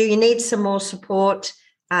somebody? Do you need some more support?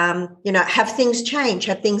 Have things changed?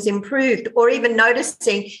 Have things improved? Or even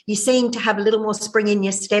noticing you seem to have a little more spring in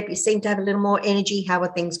your step. You seem to have a little more energy. How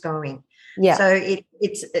are things going? Yeah. So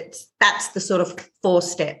it's that's the sort of 4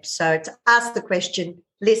 steps. So it's ask the question,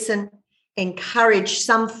 listen, encourage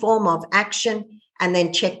some form of action, and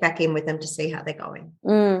then check back in with them to see how they're going.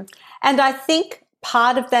 And I think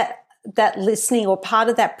part of that listening, or part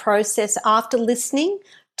of that process after listening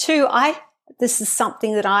too, this is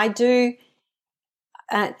something that I do.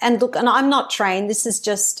 And look, and I'm not trained. This is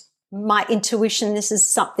just my intuition. This is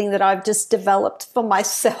something that I've just developed for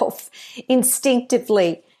myself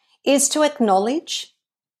instinctively, is to acknowledge.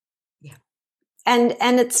 Yeah. And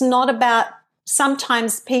it's not about,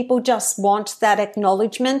 sometimes people just want that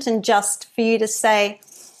acknowledgement, and just for you to say,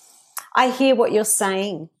 I hear what you're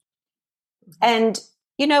saying. And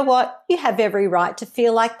you know what? You have every right to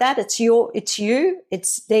feel like that.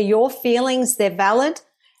 They're your feelings, they're valid.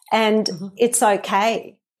 And it's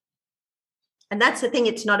okay. And that's the thing.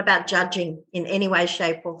 It's not about judging in any way,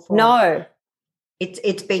 shape or form. No.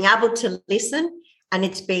 It's being able to listen, and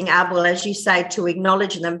it's being able, as you say, to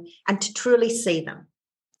acknowledge them and to truly see them.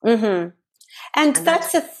 And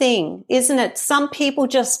that's the thing, isn't it? Some people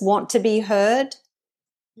just want to be heard.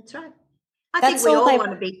 That's right. I think we all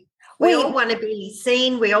want to be. We all want to be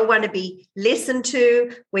seen. We all want to be listened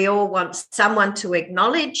to. We all want someone to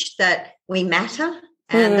acknowledge that we matter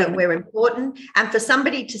and that we're important. And for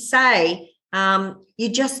somebody to say, you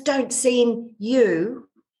just don't see you,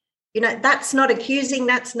 that's not accusing.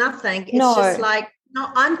 That's nothing. It's just like, no,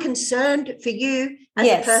 I'm concerned for you as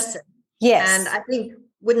a person. Yes. And I think,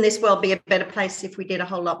 wouldn't this world be a better place if we did a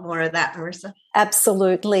whole lot more of that, Marissa?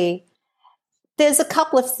 Absolutely. There's a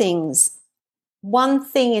couple of things. One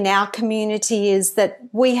thing in our community is that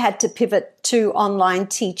we had to pivot to online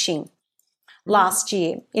teaching last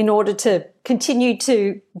year in order to continue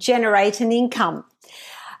to generate an income.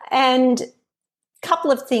 And a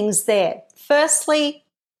couple of things there. Firstly,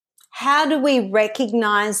 how do we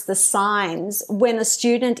recognize the signs when a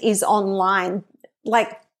student is online?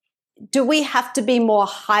 Like, do we have to be more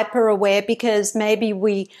hyper aware because maybe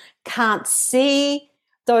we can't see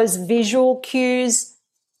those visual cues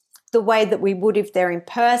the way that we would if they're in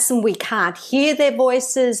person? We can't hear their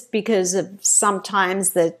voices because of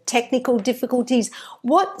sometimes the technical difficulties.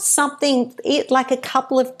 Like a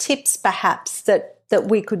couple of tips perhaps that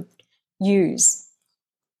we could use?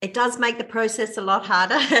 It does make the process a lot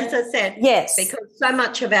harder, as I said. Yes. Because so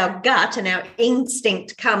much of our gut and our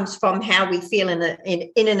instinct comes from how we feel in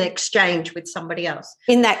an exchange with somebody else.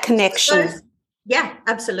 In that connection. Yeah,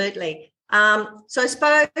 absolutely. So I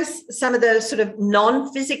suppose some of the sort of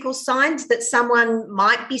non-physical signs that someone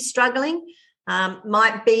might be struggling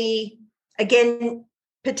might be, again,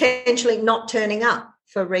 potentially not turning up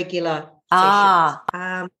for regular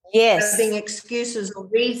sessions. Yes. Having excuses or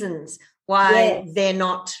reasons why they're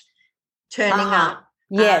not turning up.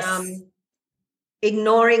 Yes.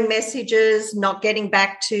 Ignoring messages, not getting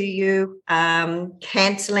back to you,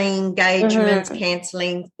 cancelling engagements,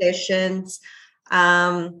 cancelling sessions.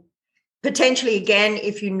 Potentially, again,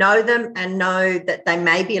 if you know them and know that they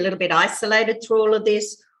may be a little bit isolated through all of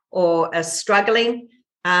this or are struggling,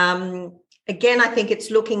 again, I think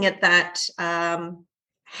it's looking at that,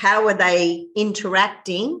 how are they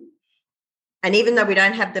interacting? And even though we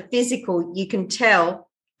don't have the physical, you can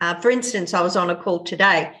tell. For instance, I was on a call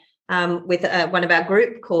today with one of our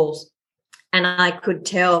group calls, and I could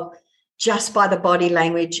tell just by the body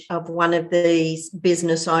language of one of these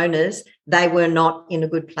business owners, they were not in a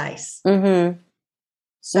good place.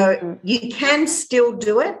 So you can still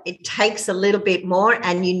do it. It takes a little bit more,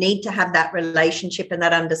 and you need to have that relationship and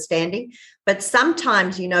that understanding. But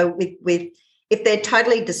sometimes, with if they're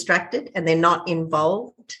totally distracted and they're not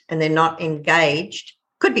involved and they're not engaged,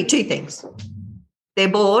 could be two things. They're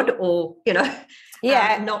bored or,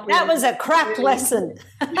 Yeah, not really, that was a crap lesson.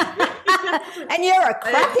 And you're a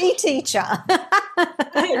crappy teacher.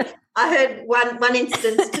 I heard one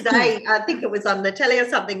instance today, I think it was on the telly or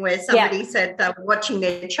something, where somebody said they were watching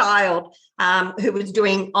their child who was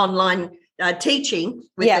doing online teaching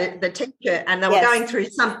with the teacher, and they were going through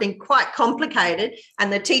something quite complicated,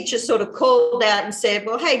 and the teacher sort of called out and said,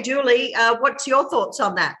 well, hey, Julie, what's your thoughts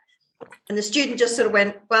on that? And the student just sort of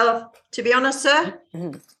went, well, to be honest, sir,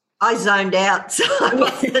 I zoned out, so I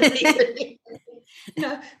wasn't even,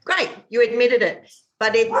 great, you admitted it.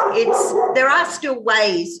 But it's there are still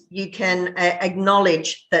ways you can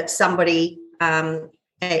acknowledge that somebody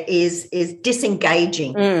is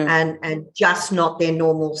disengaging and just not their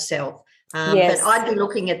normal self. But I'd be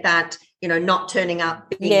looking at that, not turning up,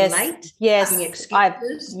 being late, having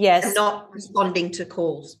excuses, and not responding to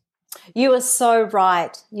calls. You are so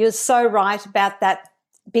right. You're so right about that,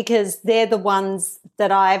 because they're the ones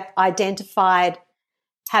that I've identified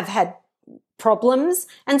have had problems.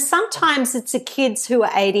 And sometimes it's the kids who are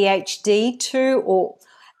ADHD too, or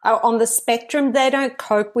are on the spectrum. They don't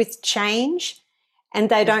cope with change, and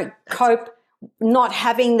they don't cope not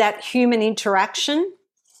having that human interaction.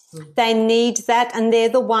 They need that, and they're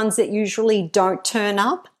the ones that usually don't turn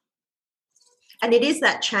up. And it is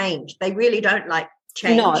that change. They really don't like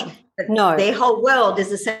change. No. Their whole world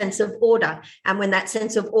is a sense of order. And when that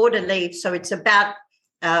sense of order leaves, so it's about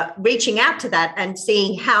reaching out to that and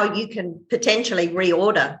seeing how you can potentially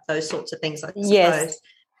reorder those sorts of things, I suppose. Yes.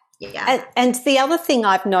 Yeah. And the other thing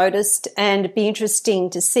I've noticed, and it'd be interesting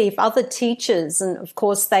to see if other teachers, and of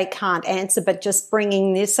course they can't answer, but just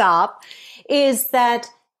bringing this up, is that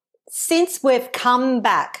since we've come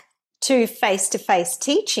back to face-to-face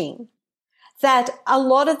teaching, that a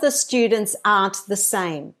lot of the students aren't the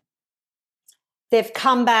same. They've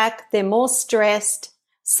come back, they're more stressed.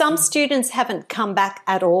 Some students haven't come back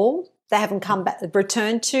at all. They haven't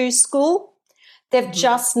returned to school. They've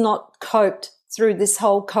just not coped through this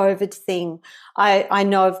whole COVID thing. I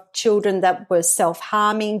know of children that were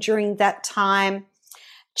self-harming during that time,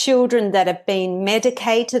 children that have been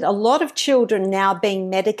medicated, a lot of children now being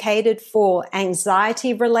medicated for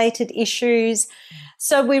anxiety-related issues.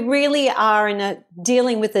 So we really are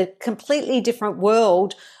dealing with a completely different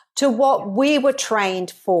world to what we were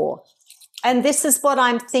trained for. And this is what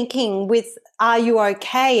I'm thinking with Are You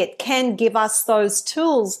Okay? It can give us those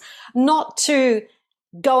tools not to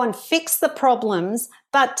go and fix the problems,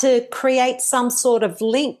 but to create some sort of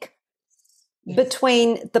link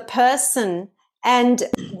between the person and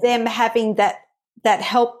them having that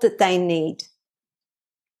help that they need.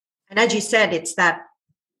 And as you said, it's that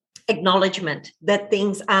acknowledgement that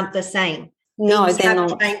things aren't the same. No, things they're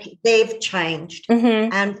not. They've changed,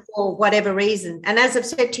 and for whatever reason. And as I've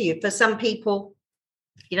said to you, for some people,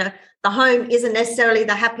 the home isn't necessarily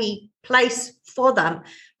the happy place for them.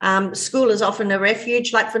 School is often a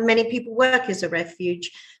refuge, like for many people, work is a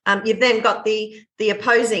refuge. You've then got the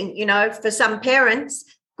opposing, for some parents,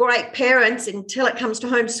 great parents, until it comes to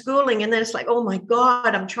homeschooling, and then it's like, oh my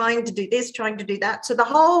God, I'm trying to do this, trying to do that. So the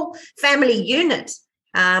whole family unit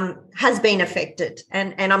has been affected,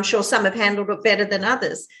 and I'm sure some have handled it better than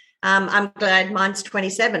others. I'm glad mine's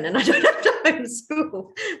 27 and I don't have to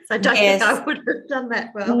homeschool, so I don't think I would have done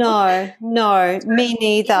that well. No, me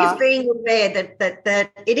neither. Just being aware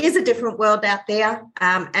that it is a different world out there,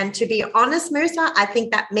 and to be honest, Marissa, I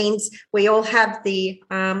think that means we all have the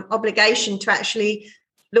obligation to actually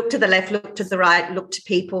look to the left, look to the right, look to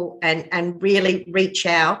people, and really reach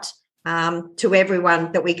out to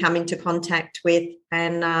everyone that we come into contact with,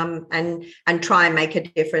 and try and make a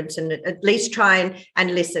difference, and at least try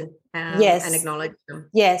and listen and acknowledge them.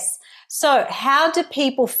 Yes. So how do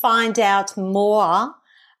people find out more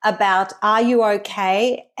about Are You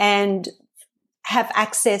Okay and have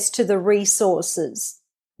access to the resources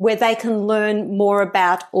where they can learn more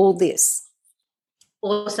about all this?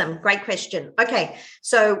 Awesome. Great question. Okay.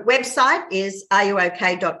 So website is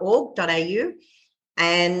areyouok.org.au.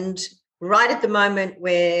 And right at the moment,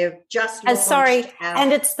 we're just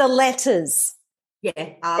and it's the letters.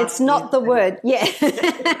 Yeah. It's not the word. Yeah.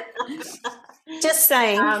 Just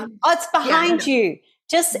saying. It's behind you.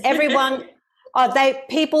 Just everyone.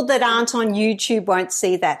 People that aren't on YouTube won't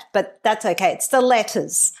see that, but that's okay. It's the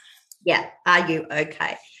letters. Yeah. Are you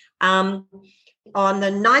okay? On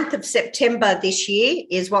the 9th of September this year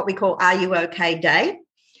is what we call Are You Okay Day.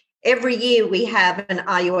 Every year we have an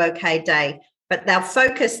Are You Okay Day, but our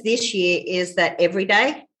focus this year is that every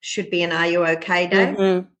day should be an Are You Okay Day.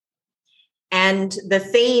 Mm-hmm. And the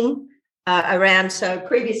theme so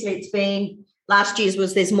previously it's been, last year's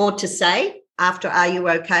was There's More to Say after Are You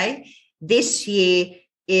Okay? This year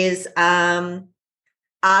is Are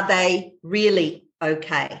They Really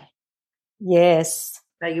Okay? Yes.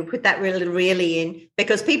 So you put that really in,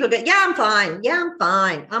 because people go, yeah, I'm fine. Yeah, I'm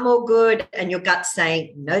fine. I'm all good. And your gut's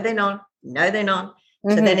saying, no, they're not. No, they're not.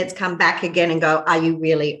 Mm-hmm. So then it's come back again and go, are you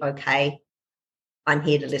really okay? I'm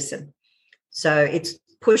here to listen. So it's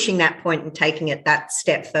pushing that point and taking it that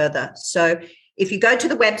step further. So if you go to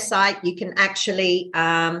the website, you can actually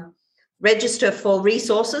register for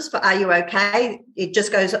resources for Are You Okay? It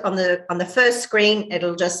just goes on the first screen.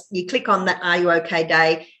 You click on the Are You Okay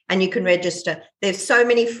Day, and you can register. There's so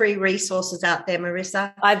many free resources out there,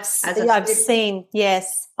 Marissa. I've seen,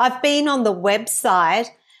 yes. I've been on the website.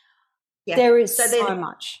 Yeah. There is so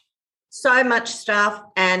much. So much stuff,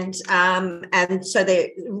 and so they're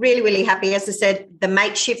really, really happy. As I said, the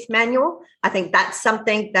makeshift manual, I think that's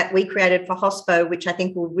something that we created for Hospo, which I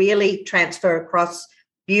think will really transfer across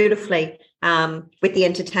beautifully with the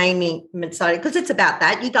entertainment side, because it's about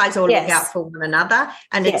that. You guys all look out for one another,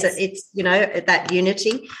 and it's that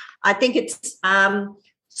unity. I think it's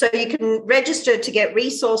so you can register to get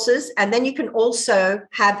resources, and then you can also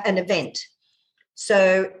have an event.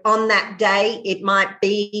 So on that day, it might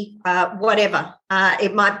be whatever.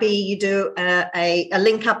 It might be you do a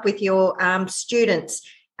link up with your students,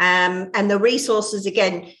 and the resources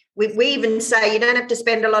again. We even say you don't have to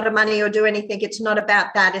spend a lot of money or do anything. It's not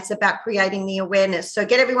about that. It's about creating the awareness. So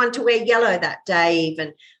get everyone to wear yellow that day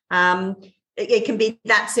even. It can be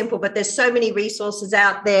that simple, but there's so many resources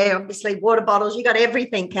out there. Obviously, water bottles, you got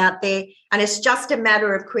everything out there. And it's just a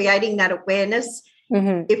matter of creating that awareness.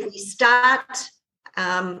 Mm-hmm. If we start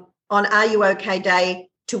on Are You Okay Day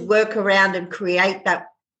to work around and create that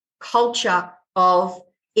culture of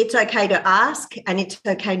it's okay to ask and it's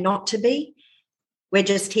okay not to be. We're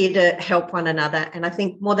just here to help one another. And I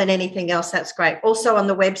think more than anything else, that's great. Also on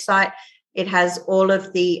the website, it has all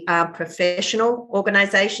of the professional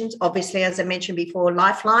organisations. Obviously, as I mentioned before,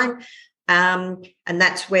 Lifeline, And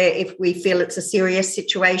that's where, if we feel it's a serious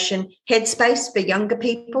situation, Headspace for younger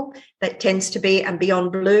people, that tends to be, and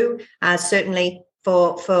Beyond Blue, certainly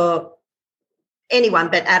for anyone,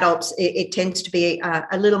 but adults, it tends to be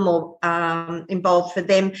a little more involved for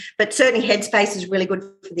them. But certainly Headspace is really good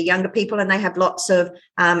for the younger people, and they have lots of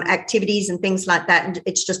activities and things like that. And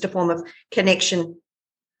it's just a form of connection.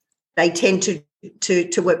 They tend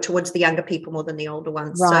to work towards the younger people more than the older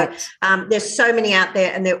ones. Right. So there's so many out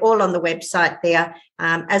there, and they're all on the website there.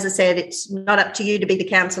 As I said, it's not up to you to be the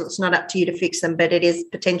counsel. It's not up to you to fix them, but it is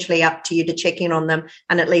potentially up to you to check in on them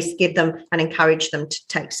and at least give them and encourage them to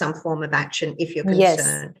take some form of action if you're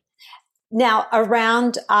concerned. Yes. Now,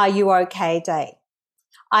 around Are You OK Day,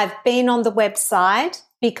 I've been on the website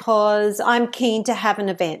because I'm keen to have an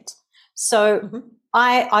event. So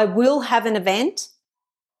I will have an event,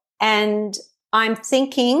 and I'm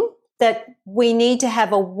thinking that we need to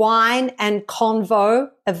have a wine and convo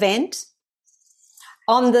event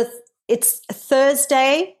it's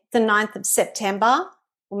Thursday, the 9th of September.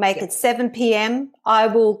 We'll make it 7 p.m. I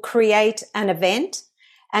will create an event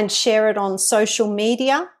and share it on social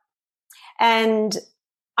media. And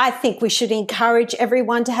I think we should encourage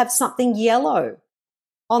everyone to have something yellow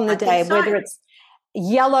on the day, whether it's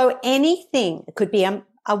yellow anything. It could be a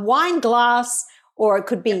wine glass, or it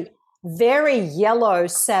could be very yellow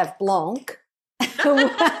Sauv Blanc,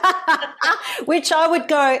 which I would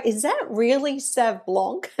go, is that really Sauv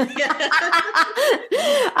Blanc?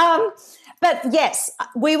 But yes,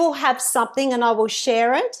 we will have something and I will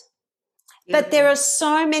share it. But there are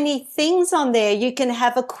so many things on there. You can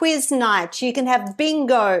have a quiz night. You can have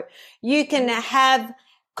bingo. You can have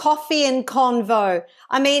coffee and convo.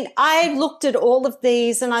 I mean, I looked at all of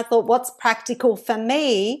these and I thought, what's practical for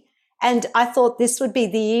me? And I thought this would be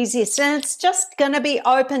the easiest. And it's just going to be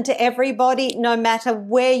open to everybody, no matter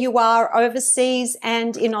where you are, overseas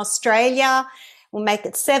and in Australia. We'll make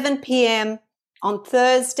it 7 p.m. on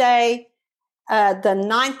Thursday, the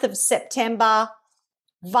 9th of September,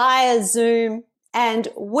 via Zoom. And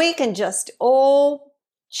we can just all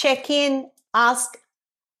check in, ask,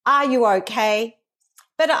 are you okay?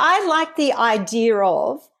 But I like the idea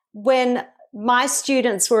of, when my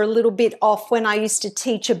students were a little bit off, when I used to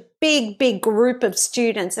teach a big group of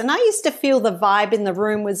students, and I used to feel the vibe in the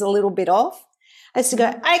room was a little bit off. I used to go,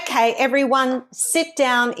 okay, everyone sit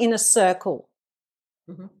down in a circle.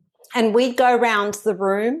 And we'd go around the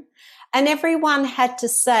room, and everyone had to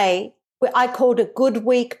say, I called it good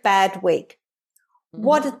week, bad week.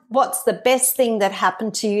 What's the best thing that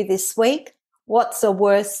happened to you this week? What's the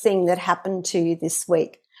worst thing that happened to you this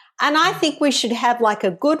week? And I think we should have like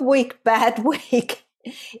a good week, bad week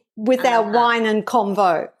with our wine and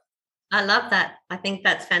convo. I love that. I think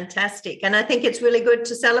that's fantastic. And I think it's really good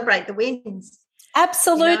to celebrate the wins.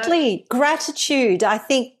 Absolutely. You know? Gratitude. I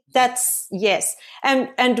think that's, yes.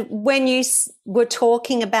 And when you were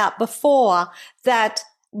talking about before that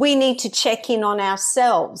we need to check in on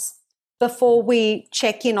ourselves before we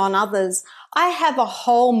check in on others, I have a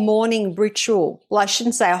whole morning ritual. Well, I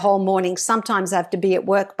shouldn't say a whole morning. Sometimes I have to be at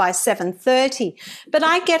work by 7:30, but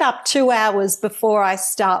I get up 2 hours before I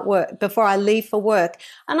start work, before I leave for work.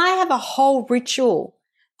 And I have a whole ritual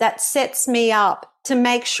that sets me up to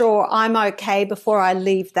make sure I'm okay before I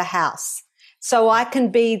leave the house, so I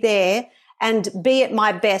can be there and be at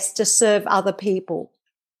my best to serve other people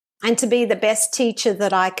and to be the best teacher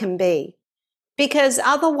that I can be. Because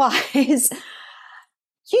otherwise,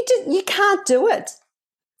 you can't do it.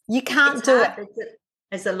 You can't do it.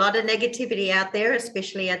 There's a lot of negativity out there,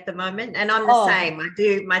 especially at the moment. And I'm the same. I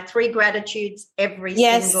do my 3 gratitudes every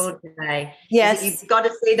single day. Yes. You've got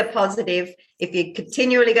to see the positive. If you're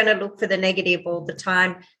continually going to look for the negative all the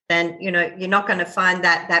time, then, you know, you're not going to find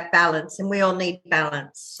that balance. And we all need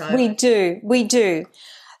balance. So we do.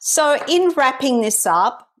 So in wrapping this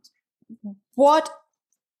up, what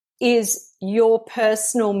is your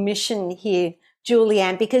personal mission here,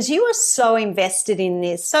 Julianne? Because you are so invested in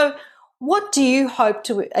this. So what do you hope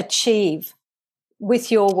to achieve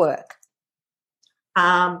with your work?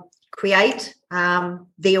 Create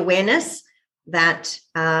the awareness that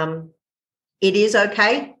it is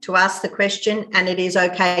okay to ask the question, and it is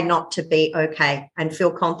okay not to be okay, and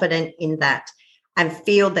feel confident in that, and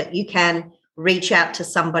feel that you can reach out to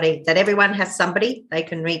somebody, that everyone has somebody they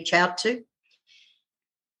can reach out to.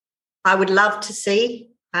 I would love to see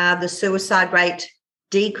the suicide rate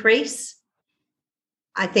decrease.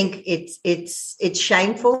 I think it's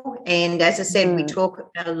shameful. And as I said, we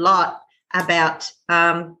talk a lot about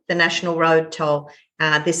the national road toll.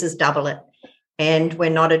 This is double it, and we're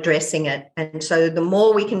not addressing it. And so the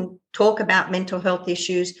more we can talk about mental health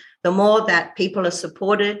issues, the more that people are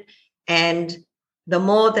supported, and the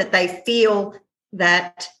more that they feel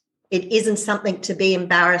that it isn't something to be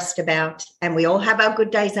embarrassed about. And we all have our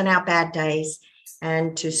good days and our bad days,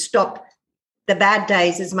 and to stop the bad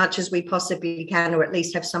days as much as we possibly can, or at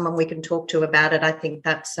least have someone we can talk to about it. I think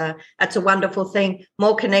that's a wonderful thing.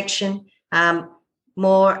 More connection,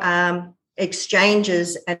 more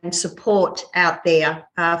exchanges and support out there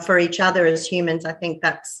for each other as humans. I think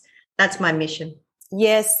that's my mission.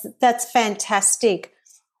 Yes, that's fantastic.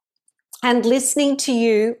 And listening to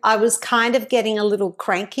you, I was kind of getting a little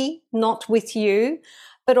cranky, not with you,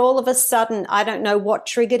 but all of a sudden, I don't know what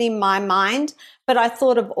triggered in my mind, but I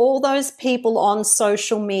thought of all those people on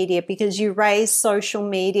social media, because you raise social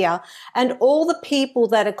media, and all the people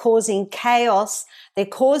that are causing chaos, they're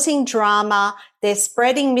causing drama, they're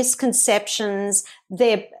spreading misconceptions,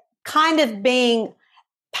 they're kind of being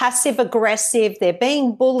passive aggressive, they're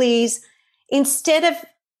being bullies. Instead of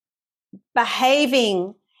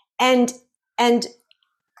behaving and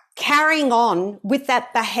carrying on with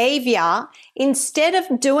that behavior, instead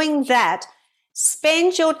of doing that,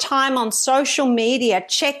 spend your time on social media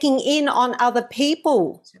checking in on other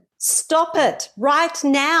people. Stop it right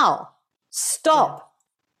now. Stop.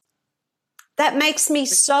 That makes me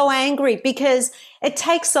so angry, because it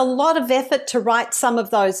takes a lot of effort to write some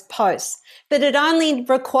of those posts, but it only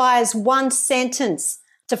requires one sentence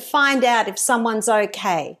to find out if someone's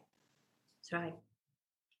okay. That's right.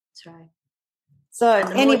 That's right. So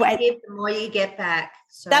anyway, the more you get back.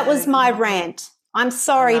 So that was my rant. I'm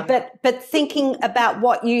sorry, but thinking about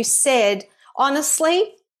what you said,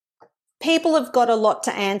 honestly, people have got a lot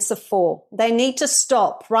to answer for. They need to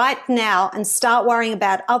stop right now and start worrying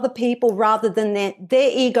about other people rather than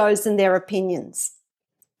their egos and their opinions.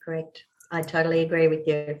 Correct. I totally agree with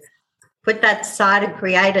you. Put that aside and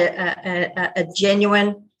create a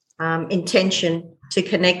genuine intention to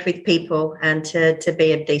connect with people and to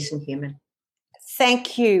be a decent human.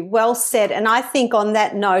 Thank you. Well said. And I think on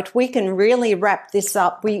that note, we can really wrap this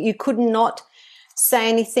up. You could not say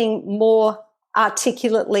anything more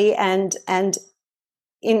articulately and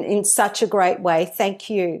in such a great way.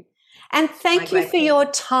 Thank you. And thank you for your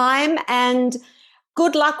time, and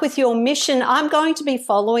good luck with your mission. I'm going to be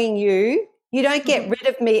following you. You don't get rid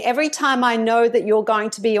of me. Every time I know that you're going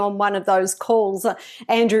to be on one of those calls,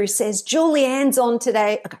 Andrew says, Julianne's on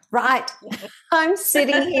today. Okay, right. I'm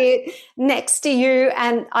sitting here next to you,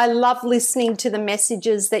 and I love listening to the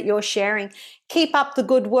messages that you're sharing. Keep up the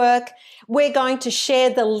good work. We're going to share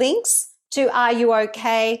the links to Are You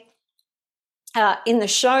OK in the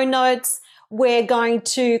show notes. We're going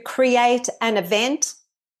to create an event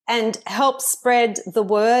and help spread the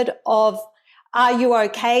word of Are You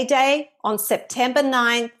OK Day on September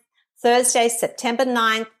 9th, Thursday, September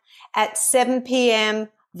 9th at 7 p.m.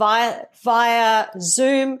 via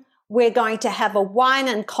Zoom. We're going to have a wine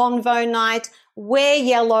and convo night. Wear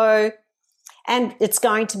yellow, and it's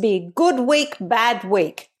going to be good week, bad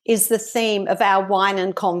week is the theme of our wine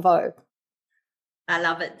and convo. I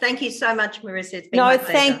love it. Thank you so much, Marissa. It's been my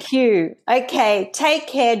pleasure. Thank you. Okay, take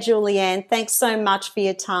care, Julianne. Thanks so much for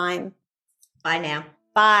your time. Bye now.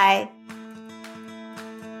 Bye.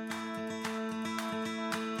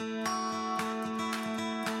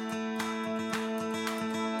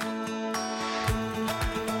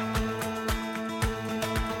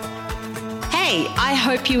 Hey, I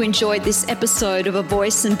hope you enjoyed this episode of A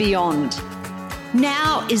Voice and Beyond.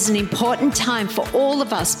 Now is an important time for all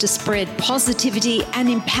of us to spread positivity and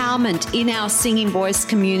empowerment in our singing voice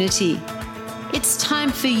community. It's time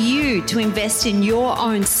for you to invest in your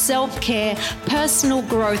own self-care, personal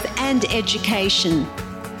growth, and education.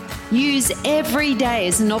 Use every day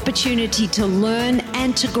as an opportunity to learn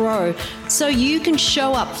and to grow so you can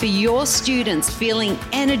show up for your students feeling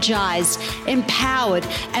energized, empowered,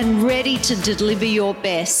 and ready to deliver your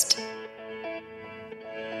best.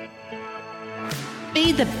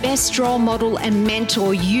 Be the best role model and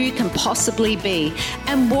mentor you can possibly be,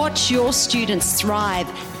 and watch your students thrive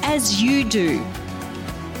as you do.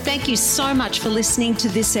 Thank you so much for listening to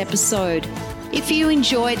this episode. If you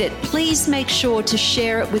enjoyed it, please make sure to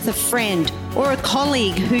share it with a friend or a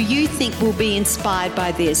colleague who you think will be inspired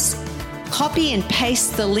by this. Copy and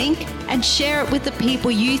paste the link and share it with the people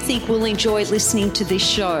you think will enjoy listening to this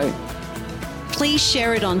show. Please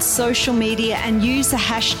share it on social media and use the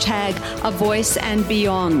hashtag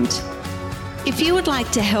 #AVoiceAndBeyond. If you would like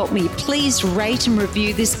to help me, please rate and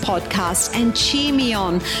review this podcast and cheer me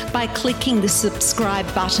on by clicking the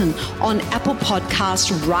subscribe button on Apple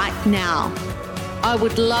Podcasts right now. I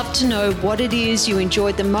would love to know what it is you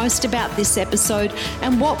enjoyed the most about this episode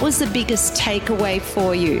and what was the biggest takeaway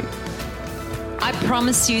for you. I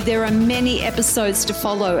promise you there are many episodes to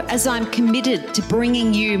follow, as I'm committed to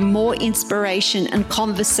bringing you more inspiration and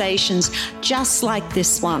conversations just like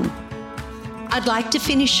this one. I'd like to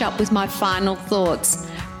finish up with my final thoughts.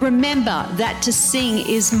 Remember that to sing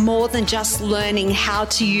is more than just learning how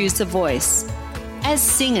to use a voice. As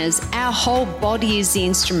singers, our whole body is the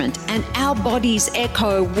instrument, and our bodies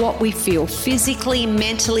echo what we feel physically,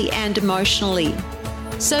 mentally, and emotionally.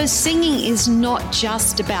 So singing is not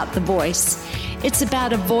just about the voice. It's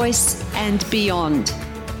about a voice and beyond.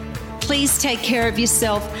 Please take care of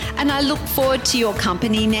yourself, and I look forward to your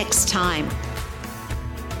company next time.